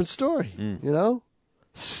it's a different story. You know?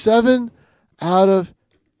 7 out of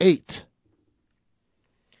 8.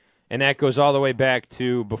 And that goes all the way back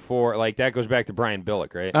to before, like that goes back to Brian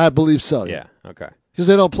Billick, right? I believe so. Yeah. Okay. Because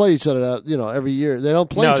they don't play each other, every year. They don't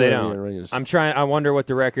play each other every year in regular season. I wonder what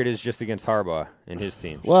the record is just against Harbaugh and his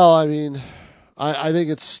teams. Well, I mean, I think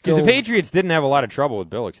it's still. Because the Patriots didn't have a lot of trouble with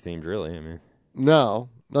Billick's teams, really. I mean, no,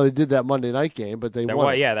 they did that Monday night game, but they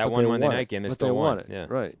won. That one Monday night game, they still won it. Yeah,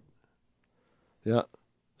 right. Yeah,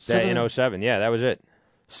 that in 07. Yeah, that was it.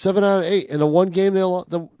 7 out of 8, and the one game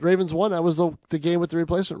the Ravens won. That was the game with the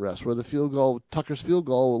replacement refs, where the field goal, Tucker's field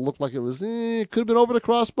goal, looked like it was. It could have been over the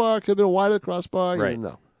crossbar, could have been wide of the crossbar. Right. You didn't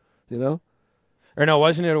know. You know. Or no,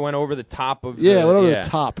 wasn't it? It went over the top of. Yeah, it went over the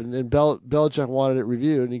top, and Belichick wanted it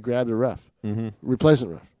reviewed, and he grabbed the ref,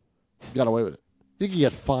 replacement ref, got away with it. I think he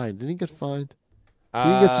got fined. Didn't he get fined? He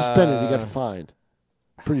didn't get suspended. He got fined.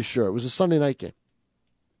 Pretty sure it was a Sunday night game. It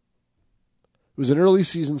was an early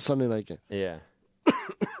season Sunday night game. Yeah.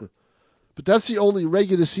 But that's the only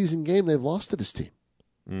regular season game they've lost to this team.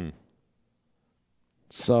 Mm.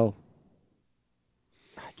 So.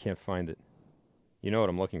 I can't find it. You know what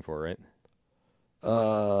I'm looking for, right?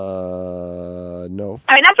 No.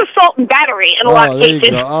 I mean, that's assault and battery in a lot of there you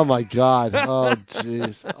cases. go. Oh, my God. Oh,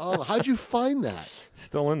 jeez. Oh, how'd you find that? It's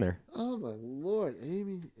still in there. Oh, my Lord.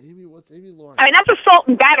 Amy Lawrence. I mean, that's assault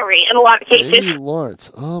and battery in a lot of cases. Amy Lawrence.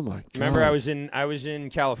 Oh, my God. Remember, I was in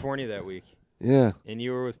California that week. Yeah. And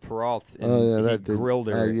you were with Peralt, and he grilled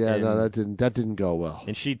her. That didn't go well.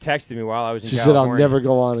 And she texted me while I was in California. She said, California. "I'll never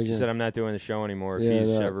go on again." She said, "I'm not doing the show anymore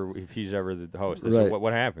if he's ever the host." I right. said,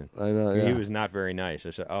 "What happened?" I know. He was not very nice.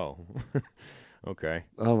 I said, "Oh, okay."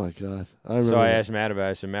 Oh my God! I remember. So I asked Matt about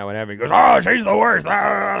it. I said, "Matt, what happened?" He goes, "Oh, she's the worst."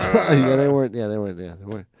 Yeah, they weren't.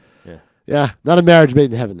 Yeah, not a marriage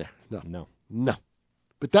made in heaven there. No.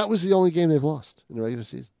 But that was the only game they've lost in the regular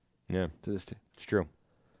season. Yeah, to this team. It's true.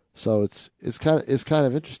 So it's kind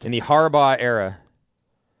of interesting. In the Harbaugh era,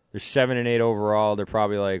 they're 7-8 overall. They're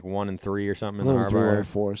probably like 1-3 or something in the Harbaugh era.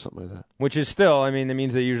 1-4 or something like that. Which is still, I mean, that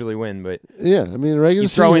means they usually win. But yeah, I mean, regular you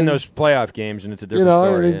season, throw in those playoff games and it's a different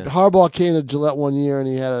story. I mean, Harbaugh came to Gillette one year and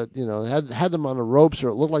he had had them on the ropes, or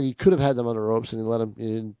it looked like he could have had them on the ropes, and he let them.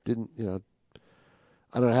 He didn't.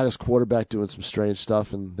 I don't know. Had his quarterback doing some strange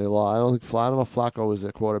stuff, and they lost. I don't know if Flacco was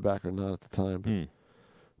their quarterback or not at the time,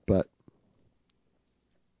 but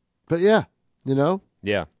yeah.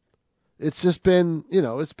 Yeah. It's just been,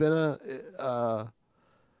 it's been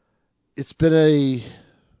a,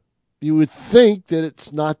 you would think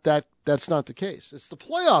that that's not the case. It's the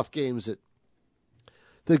playoff games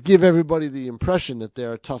that give everybody the impression that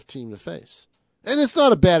they're a tough team to face. And it's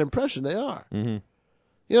not a bad impression. They are. Mm-hmm.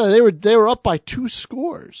 They were up by 2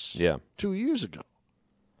 scores 2 years ago.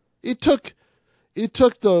 It took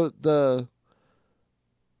the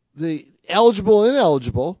eligible,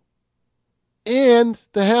 ineligible, and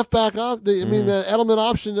the halfback the Edelman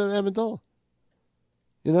option to Amendola.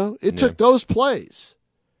 It took those plays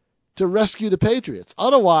to rescue the Patriots.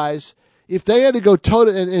 Otherwise, if they had to go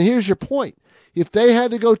toe-to, and here's your point, if they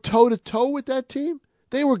had to go toe-to-toe with that team,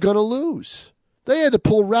 they were going to lose. They had to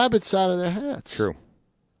pull rabbits out of their hats. True.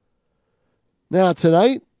 Now,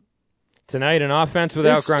 tonight, an offense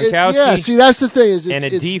without Gronkowski. Yeah, see, that's the thing. And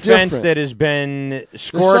a defense different. that has been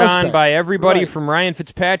scored on by everybody from Ryan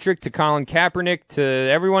Fitzpatrick to Colin Kaepernick to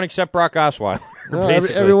everyone except Brock Osweiler. No,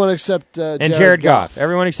 everyone except Jared Goff.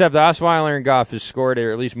 Everyone except Osweiler and Goff has scored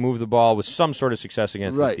or at least moved the ball with some sort of success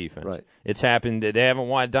against this defense. Right. It's happened. They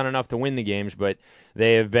haven't done enough to win the games, but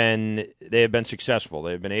they have been successful.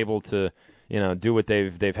 They've been able to do what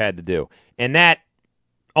they've had to do, and that.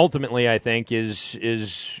 Ultimately, I think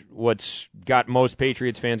is what's got most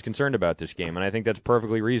Patriots fans concerned about this game, and I think that's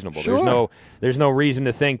perfectly reasonable. Sure. There's no reason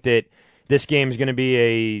to think that this game is going to be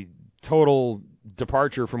a total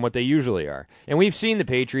departure from what they usually are. And we've seen the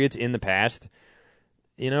Patriots in the past,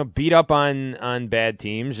 beat up on bad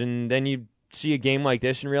teams, and then you see a game like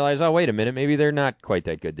this and realize, oh, wait a minute, maybe they're not quite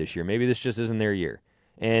that good this year. Maybe this just isn't their year.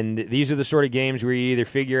 And these are the sort of games where you either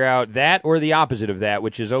figure out that or the opposite of that,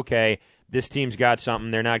 which is, okay, this team's got something.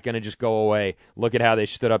 They're not going to just go away. Look at how they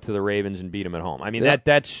stood up to the Ravens and beat them at home. I mean,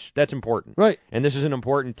 that's important. Right. And this is an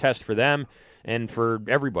important test for them and for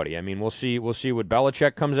everybody. I mean, we'll see what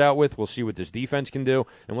Belichick comes out with. We'll see what this defense can do,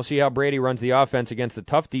 and we'll see how Brady runs the offense against the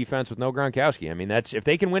tough defense with no Gronkowski. I mean, if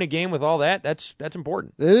they can win a game with all that, that's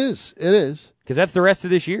important. It is. Because that's the rest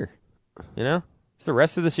of this year. It's the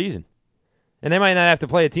rest of the season. And they might not have to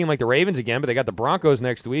play a team like the Ravens again, but they got the Broncos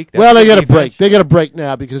next week. Well, they got a break. They got a break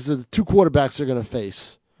now because of the two quarterbacks they're going to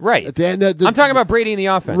face. Right. At the end, I'm talking about Brady and the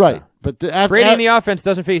offense. Right. But Brady and the offense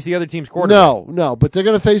doesn't face the other team's quarterback. No, but they're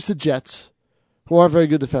going to face the Jets, who aren't very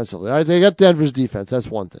good defensively. All right, they got Denver's defense. That's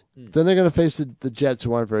one thing. Then they're going to face the Jets,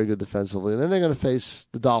 who aren't very good defensively. And then they're going to face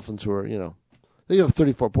the Dolphins, who are, they give up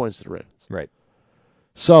 34 points to the Ravens. Right.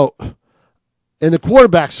 So, and the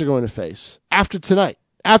quarterbacks are going to face after tonight,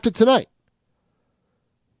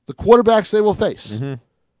 the quarterbacks they will face. Mm-hmm.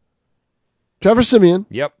 Trevor Siemian.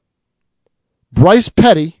 Yep. Bryce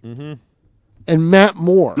Petty. Mm-hmm. And Matt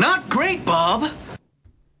Moore. Not great, Bob.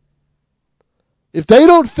 If they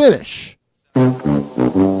don't finish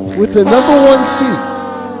with the number 1 seed,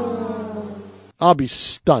 I'll be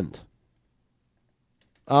stunned.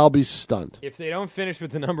 If they don't finish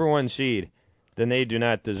with the number 1 seed, then they do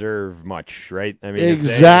not deserve much, right? I mean,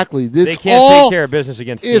 exactly. They can't take care of business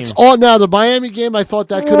against teams. It's all now. The Miami game, I thought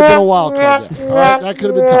that could have been a wild card there. All right, that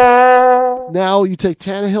could have been tough. Now you take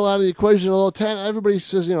Tannehill out of the equation. Although everybody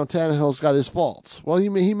says Tannehill's got his faults. Well,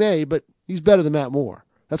 he may, but he's better than Matt Moore.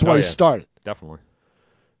 That's why he started. Definitely.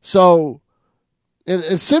 So,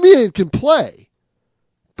 and Siemian can play,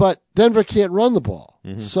 but Denver can't run the ball.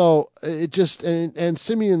 Mm-hmm. So it just and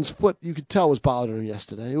Simeon's foot, you could tell, was bothering him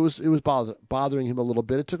yesterday. It was bothering him a little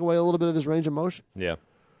bit. It took away a little bit of his range of motion. Yeah.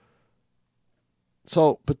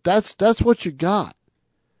 So, but that's what you got,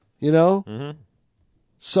 Mm-hmm.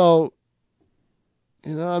 So,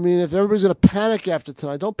 I mean, if everybody's going to panic after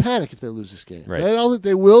tonight, don't panic if they lose this game. Right. I don't think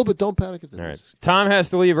they will, but don't panic if they lose this game. Tom has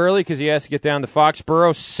to leave early because he has to get down to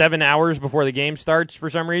Foxborough 7 hours before the game starts for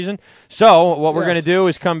some reason. So what we're going to do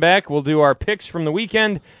is come back. We'll do our picks from the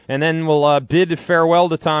weekend, and then we'll bid farewell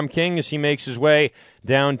to Tom King as he makes his way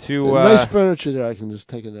down to... nice furniture there. I can just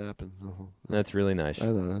take a nap. That's really nice. I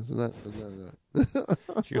know. Isn't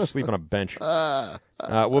that? She was asleep on a bench.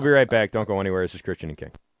 We'll be right back. Don't go anywhere. This is Christian and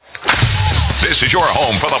King. This is your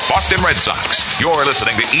home for the Boston Red Sox. You're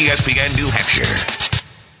listening to ESPN New Hampshire.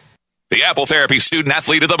 The Apple Therapy Student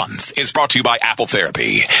Athlete of the Month is brought to you by Apple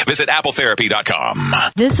Therapy. Visit appletherapy.com.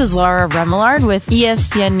 This is Laura Remillard with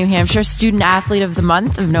ESPN New Hampshire Student Athlete of the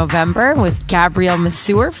Month of November with Gabrielle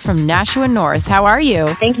Masur from Nashua North. How are you?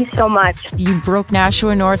 Thank you so much. You broke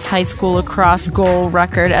Nashua North's high school lacrosse goal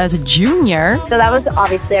record as a junior. So that was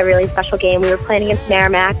obviously a really special game. We were playing against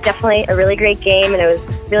Merrimack. Definitely a really great game, and it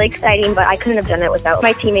was really exciting, but I couldn't have done it without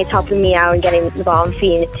my teammates helping me out and getting the ball and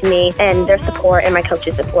feeding it to me, and their support and my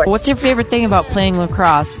coach's support. What's your favorite thing about playing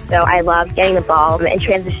lacrosse? So I love getting the ball and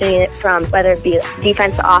transitioning it from whether it be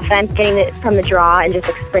defense to offense, getting it from the draw and just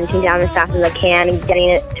sprinting down as fast as I can and getting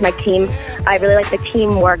it to my team. I really like the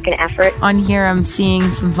teamwork and effort. On here I'm seeing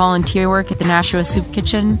some volunteer work at the Nashua Soup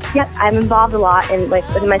Kitchen. Yep, I'm involved a lot in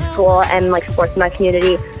within my school and sports in my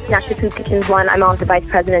community. Nashua Soup Kitchen's one. I'm also vice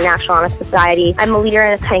president of National Honor Society. I'm a leader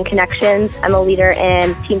in Titan Connections. I'm a leader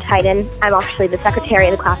in Team Titan. I'm actually the secretary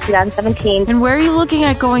of the class 2017. And where are you looking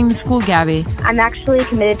at going to school, Gabby? I'm actually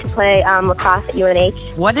committed to play lacrosse at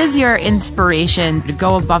UNH. What is your inspiration to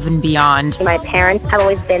go above and beyond? My parents have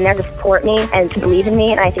always been there to support me and to believe in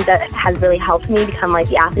me, and I think that has really helped me become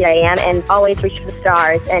the athlete I am and always reach for the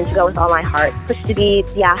stars and to go with all my heart, push to be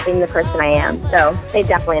the athlete and the person I am. So they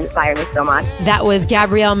definitely inspire me so much. That was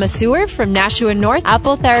Gabrielle Masur from Nashua North,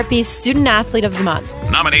 Apple Therapy Student Athlete of the Month.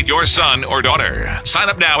 Nominate your son or daughter. Sign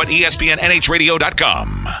up now at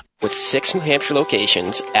ESPNNHradio.com. With 6 New Hampshire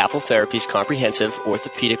locations, Apple Therapy's comprehensive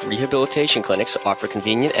orthopedic rehabilitation clinics offer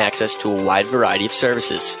convenient access to a wide variety of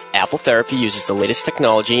services. Apple Therapy uses the latest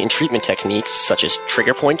technology and treatment techniques such as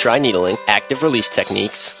trigger point dry needling, active release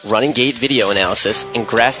techniques, running gait video analysis, and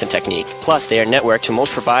Graston technique. Plus, they are networked to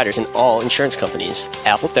most providers and all insurance companies.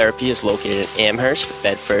 Apple Therapy is located in Amherst,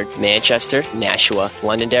 Bedford, Manchester, Nashua,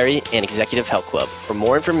 Londonderry, and Executive Health Club. For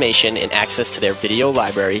more information and access to their video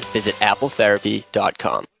library, visit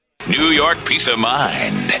appletherapy.com. New York peace of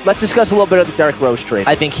mind. Let's discuss a little bit of the Derrick Rose trade.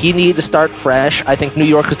 I think he needed to start fresh. I think New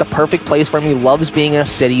York is the perfect place for him. He loves being in a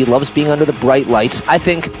city. He loves being under the bright lights. I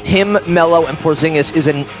think him, Melo, and Porzingis is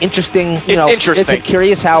an interesting, interesting. It's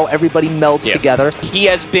curious how everybody melds together. He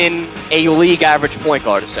has been a league average point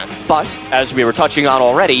guard, essentially. But, as we were touching on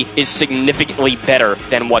already, is significantly better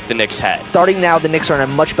than what the Knicks had. Starting now, the Knicks are in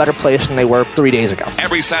a much better place than they were 3 days ago.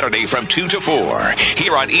 Every Saturday from 2 to 4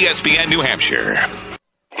 here on ESPN New Hampshire.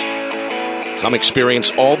 Come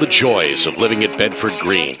experience all the joys of living at Bedford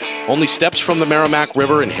Green. Only steps from the Merrimack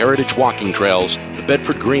River and heritage walking trails, the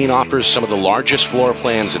Bedford Green offers some of the largest floor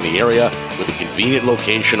plans in the area with a convenient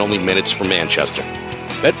location only minutes from Manchester.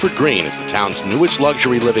 Bedford Green is the town's newest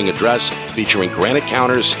luxury living address, featuring granite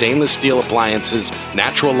counters, stainless steel appliances,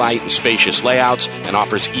 natural light, and spacious layouts, and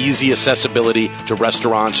offers easy accessibility to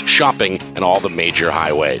restaurants, shopping, and all the major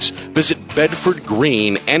highways. Visit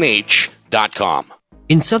bedfordgreennh.com.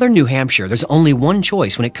 In southern New Hampshire, there's only one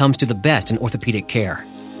choice when it comes to the best in orthopedic care.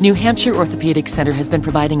 New Hampshire Orthopedic Center has been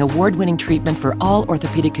providing award-winning treatment for all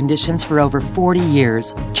orthopedic conditions for over 40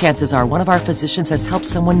 years. Chances are one of our physicians has helped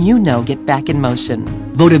someone you know get back in motion.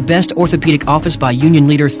 Voted Best Orthopedic Office by Union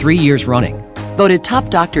Leader 3 years running. Voted Top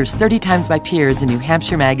Doctors 30 times by peers in New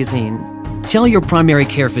Hampshire Magazine. Tell your primary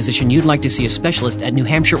care physician you'd like to see a specialist at New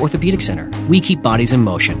Hampshire Orthopedic Center. We keep bodies in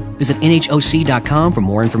motion. Visit NHOC.com for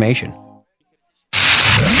more information.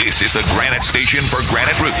 This is the Granite Station for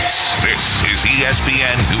Granite Roots. This is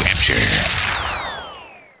ESPN New Hampshire.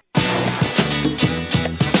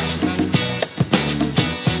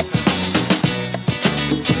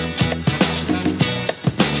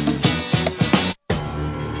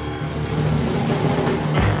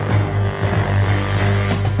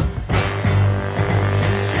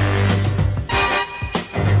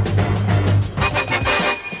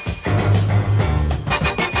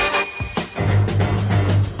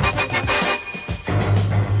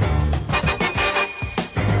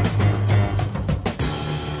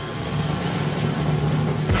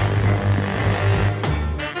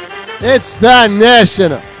 It's the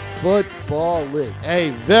National Football League. A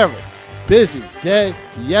very busy day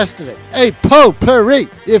yesterday. A potpourri,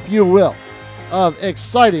 if you will, of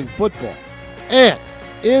exciting football. And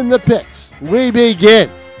in the picks, we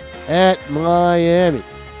begin at Miami.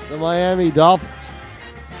 The Miami Dolphins.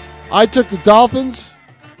 I took the Dolphins,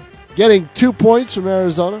 getting 2 points from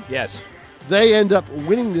Arizona. Yes. They end up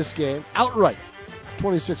winning this game outright,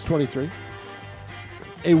 26-23.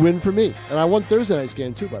 A win for me. And I won Thursday night's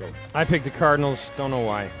game, too, by the way. I picked the Cardinals. Don't know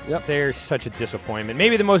why. Yep. They're such a disappointment.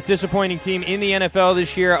 Maybe the most disappointing team in the NFL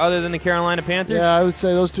this year other than the Carolina Panthers. Yeah, I would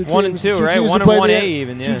say those two teams. 1 and 2, right? 1 and 1A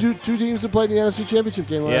even, yeah. Two teams that played in the NFC Championship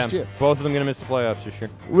game last year. Both of them going to miss the playoffs this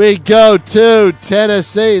year. We go to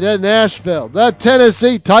Tennessee, to Nashville. The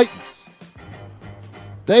Tennessee Titans.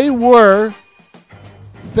 They were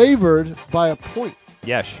favored by a point.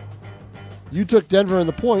 Yes. You took Denver in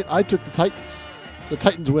the point. I took the Titans. The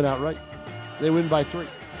Titans win outright. They win by 3,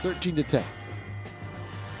 13-10.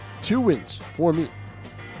 2 wins for me.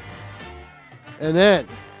 And then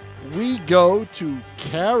we go to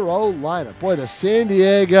Carolina. Boy, the San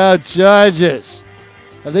Diego Chargers.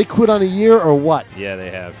 Have they quit on a year or what? Yeah, they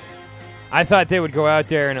have. I thought they would go out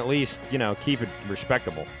there and at least, keep it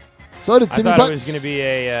respectable. So did Timmy Buttons. Buttons. It was going to be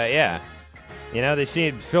they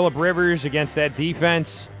see Phillip Rivers against that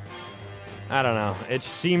defense. I don't know. It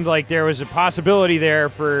seemed like there was a possibility there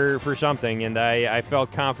for something, and I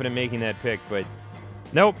felt confident making that pick. But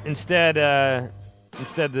nope. Instead, the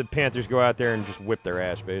Panthers go out there and just whip their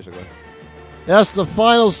ass, basically. That's the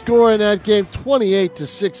final score in that game,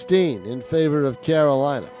 28-16 in favor of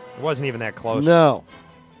Carolina. It wasn't even that close. No.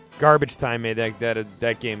 Garbage time made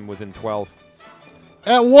that game within 12.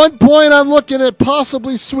 At one point, I'm looking at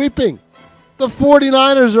possibly sweeping. The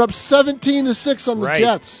 49ers are up 17-6 on the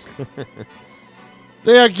Jets.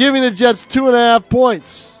 They are giving the Jets 2.5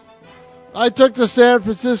 points. I took the San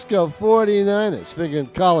Francisco 49ers, figuring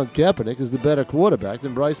Colin Kaepernick is the better quarterback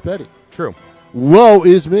than Bryce Petty. True. Woe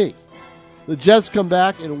is me. The Jets come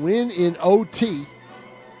back and win in OT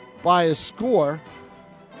by a score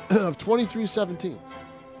of 23-17.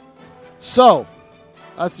 So,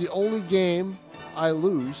 that's the only game I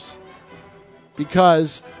lose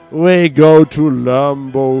because we go to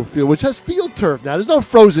Lambeau Field, which has field turf now. There's no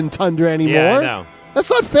frozen tundra anymore. Yeah, I know. That's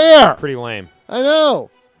not fair. Pretty lame. I know.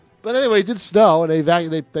 But anyway, it did snow, and they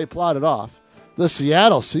plowed it off. The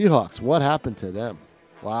Seattle Seahawks, what happened to them?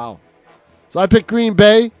 Wow. So I picked Green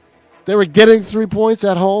Bay. They were getting 3 points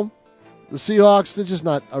at home. The Seahawks, they're just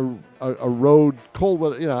not a road cold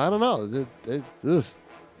weather. I don't know. They've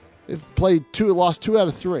lost 2 out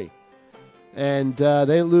of 3. And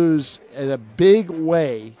they lose in a big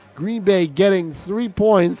way. Green Bay getting 3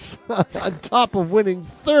 points on top of winning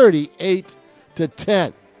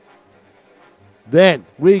 38-10. Then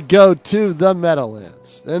we go to the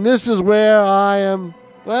Meadowlands. And this is where I am,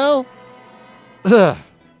 well,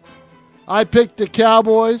 I picked the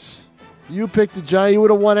Cowboys. You picked the Giants. You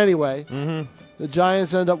would have won anyway. Mm-hmm. The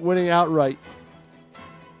Giants end up winning outright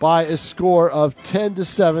by a score of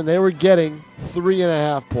 10-7. They were getting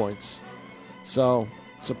 3.5 points. So,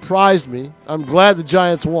 surprised me. I'm glad the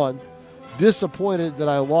Giants won. Disappointed that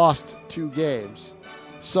I lost 2 games.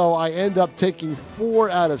 So, I end up taking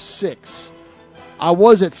 4 out of 6. I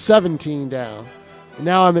was at 17 down. And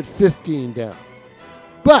now I'm at 15 down.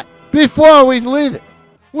 But, before we leave it,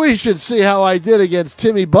 we should see how I did against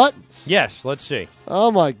Timmy Buttons. Yes, let's see.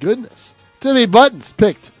 Oh, my goodness. Timmy Buttons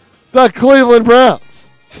picked the Cleveland Browns.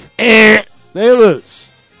 They lose.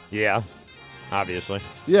 Yeah, obviously.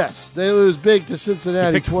 Yes, they lose big to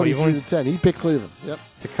Cincinnati, 23-10. He picked Cleveland. Yep.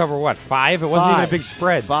 To cover what, 5? It wasn't even a big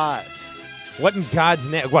spread. 5. What in God's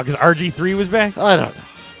name? What, because RG3 was back? I don't know.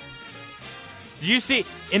 Did you see,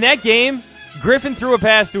 in that game, Griffin threw a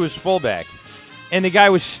pass to his fullback, and the guy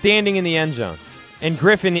was standing in the end zone. And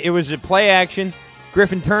Griffin, it was a play action.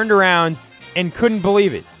 Griffin turned around and couldn't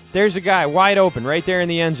believe it. There's a guy wide open right there in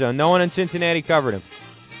the end zone. No one in Cincinnati covered him.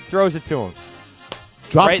 Throws it to him.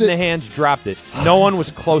 In the hands, dropped it. No one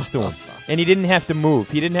was close to him. And he didn't have to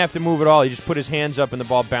move. He didn't have to move at all. He just put his hands up and the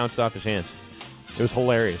ball bounced off his hands. It was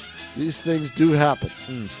hilarious. These things do happen.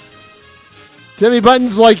 Timmy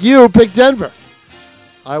Buttons, like you, picked Denver.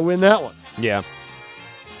 I win that one. Yeah.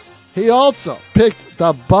 He also picked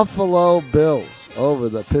the Buffalo Bills over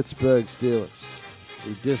the Pittsburgh Steelers.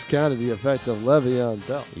 He discounted the effect of Le'Veon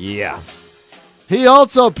Bell. Yeah. He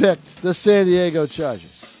also picked the San Diego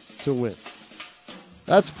Chargers to win.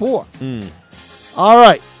 That's 4. All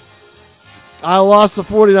right. I lost the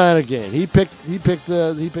 49er game. He picked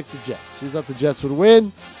the Jets. He thought the Jets would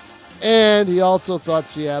win, and he also thought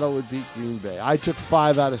Seattle would beat Green Bay. I took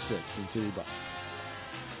 5 out of 6 from Timmy Buttons.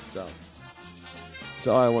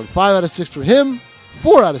 So I won 5 out of 6 from him,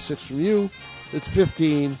 4 out of 6 from you. It's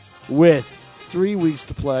 15 with 3 weeks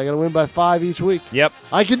to play. I got to win by 5 each week. Yep.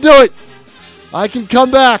 I can do it. I can come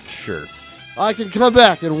back. Sure. I can come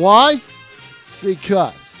back. And why?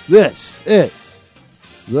 Because this is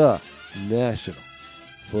the National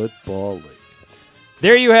Football League.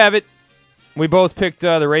 There you have it. We both picked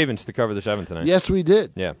the Ravens to cover the 7 tonight. Yes, we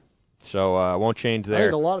did. Yeah. So won't change there. I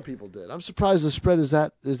think a lot of people did. I'm surprised the spread is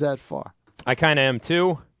that far. I kind of am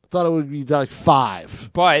too. Thought it would be like 5.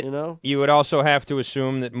 But you would also have to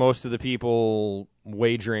assume that most of the people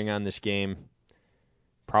wagering on this game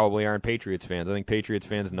probably aren't Patriots fans. I think Patriots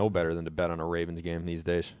fans know better than to bet on a Ravens game these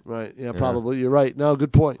days. Right. Yeah, probably. You're right. No,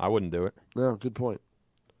 good point. I wouldn't do it. No, good point.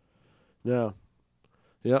 No.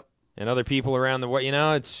 Yep. And other people around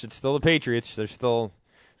it's still the Patriots. They're still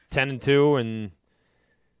 10-2, and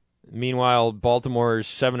meanwhile Baltimore's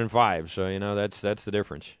 7-5. So that's the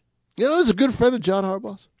difference. He's a good friend of John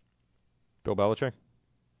Harbaugh's. Bill Belichick?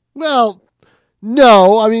 Well,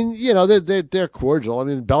 no. I mean, they're cordial. I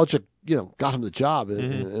mean, Belichick, got him the job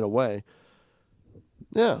in a way.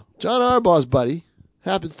 Yeah. John Harbaugh's buddy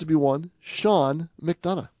happens to be one, Sean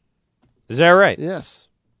McDonough. Is that right? Yes.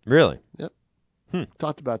 Really? Yep.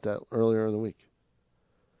 Talked about that earlier in the week.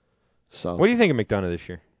 So, what do you think of McDonough this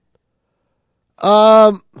year?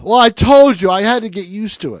 Well, I told you I had to get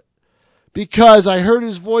used to it. Because I heard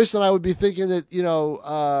his voice and I would be thinking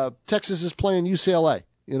that, Texas is playing UCLA,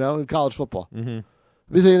 in college football. Mm-hmm.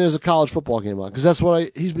 I'd be thinking there's a college football game on. Because that's what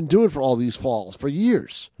he's been doing for all these falls for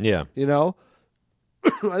years. Yeah. I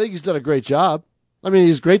think he's done a great job. I mean,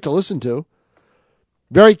 he's great to listen to.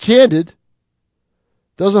 Very candid.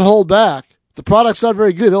 Doesn't hold back. If the product's not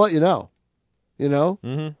very good, he'll let you know.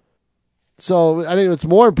 Mm-hmm. So I think what's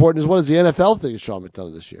more important is what does the NFL think of Sean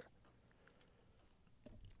McDonough this year?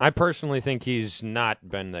 I personally think he's not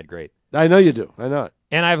been that great. I know you do. I know it.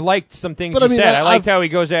 And I've liked some things he said. I liked how he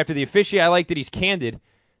goes after the officiate. I like that he's candid.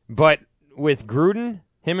 But with Gruden,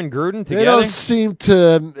 him and Gruden together, they don't seem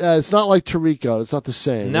to. It's not like Tirico. It's not the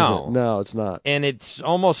same. No, is it? No, it's not. And it's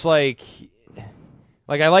almost like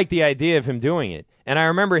I like the idea of him doing it. And I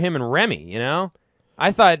remember him and Remy.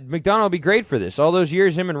 I thought McDonough would be great for this. All those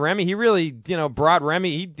years, him and Remy, he really, brought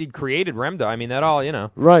Remy. He created Remdo. I mean, that all,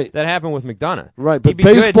 right. That happened with McDonough. Right, but he'd be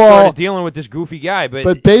baseball good sort of dealing with this goofy guy.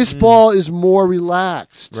 But baseball is more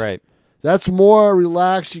relaxed. Right. That's more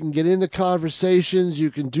relaxed. You can get into conversations. You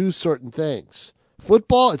can do certain things.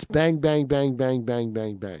 Football, it's bang, bang, bang, bang, bang,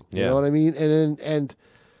 bang, bang. You know what I mean? And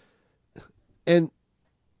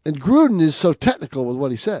Gruden is so technical with what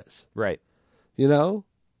he says. Right.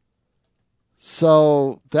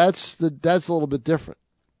 So that's a little bit different.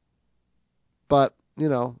 But,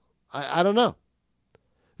 I don't know.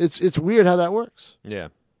 It's weird how that works. Yeah.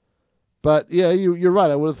 But, yeah, you're right.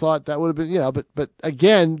 I would have thought that would have been, but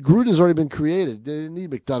again, Gruden's already been created. They didn't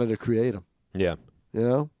need McDonough to create him. Yeah.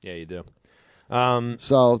 Yeah, you do.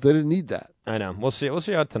 So they didn't need that. I know. We'll see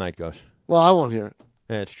how tonight goes. Well, I won't hear it.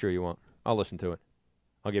 Yeah, it's true. You won't. I'll listen to it.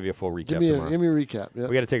 I'll give you a full recap Give me a recap. Yeah.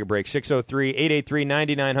 We got to take a break.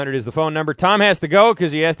 603-883-9900 is the phone number. Tom has to go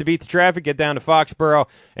because he has to beat the traffic, get down to Foxborough,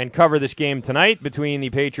 and cover this game tonight between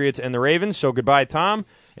the Patriots and the Ravens. So goodbye, Tom.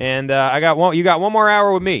 And you got one more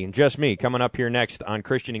hour with me, just me, coming up here next on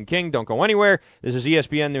Christian and King. Don't go anywhere. This is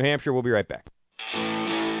ESPN New Hampshire. We'll be right back.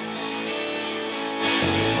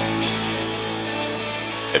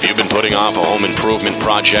 Have you been putting off a home improvement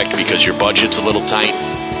project because your budget's a little tight?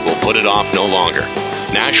 We'll put it off no longer.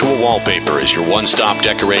 Nashua Wallpaper is your one-stop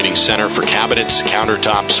decorating center for cabinets,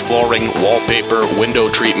 countertops, flooring, wallpaper, window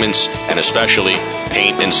treatments, and especially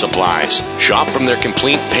paint and supplies. Shop from their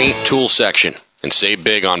complete paint tool section and save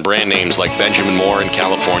big on brand names like Benjamin Moore and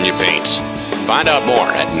California Paints. Find out more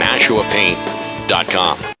at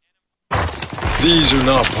NashuaPaint.com. These are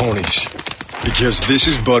not ponies, because this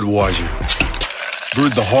is Budweiser.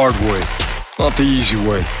 Brewed the hard way, not the easy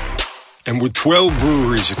way. And with 12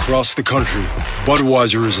 breweries across the country,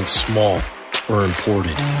 Budweiser isn't small or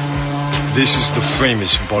imported. This is the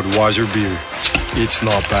famous Budweiser beer. It's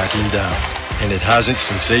not backing down, and it hasn't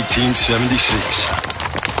since 1876.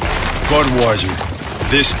 Budweiser,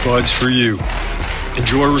 this Bud's for you.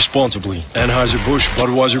 Enjoy responsibly. Anheuser-Busch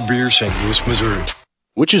Budweiser Beer, St. Louis, Missouri.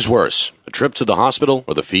 Which is worse, a trip to the hospital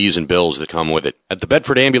or the fees and bills that come with it? At the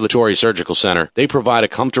Bedford Ambulatory Surgical Center, they provide a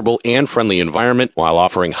comfortable and friendly environment while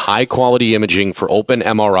offering high-quality imaging for open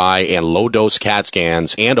MRI and low-dose CAT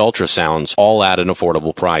scans and ultrasounds, all at an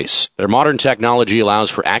affordable price. Their modern technology allows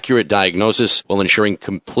for accurate diagnosis while ensuring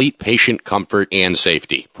complete patient comfort and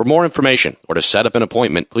safety. For more information or to set up an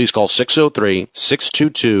appointment, please call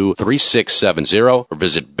 603-622-3670 or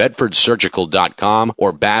visit bedfordsurgical.com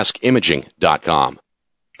or basqueimaging.com.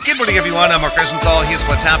 Good morning, everyone. I'm Mark Rosenthal. Here's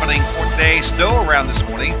what's happening for today. Snow around this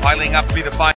morning, piling up 3 to 5.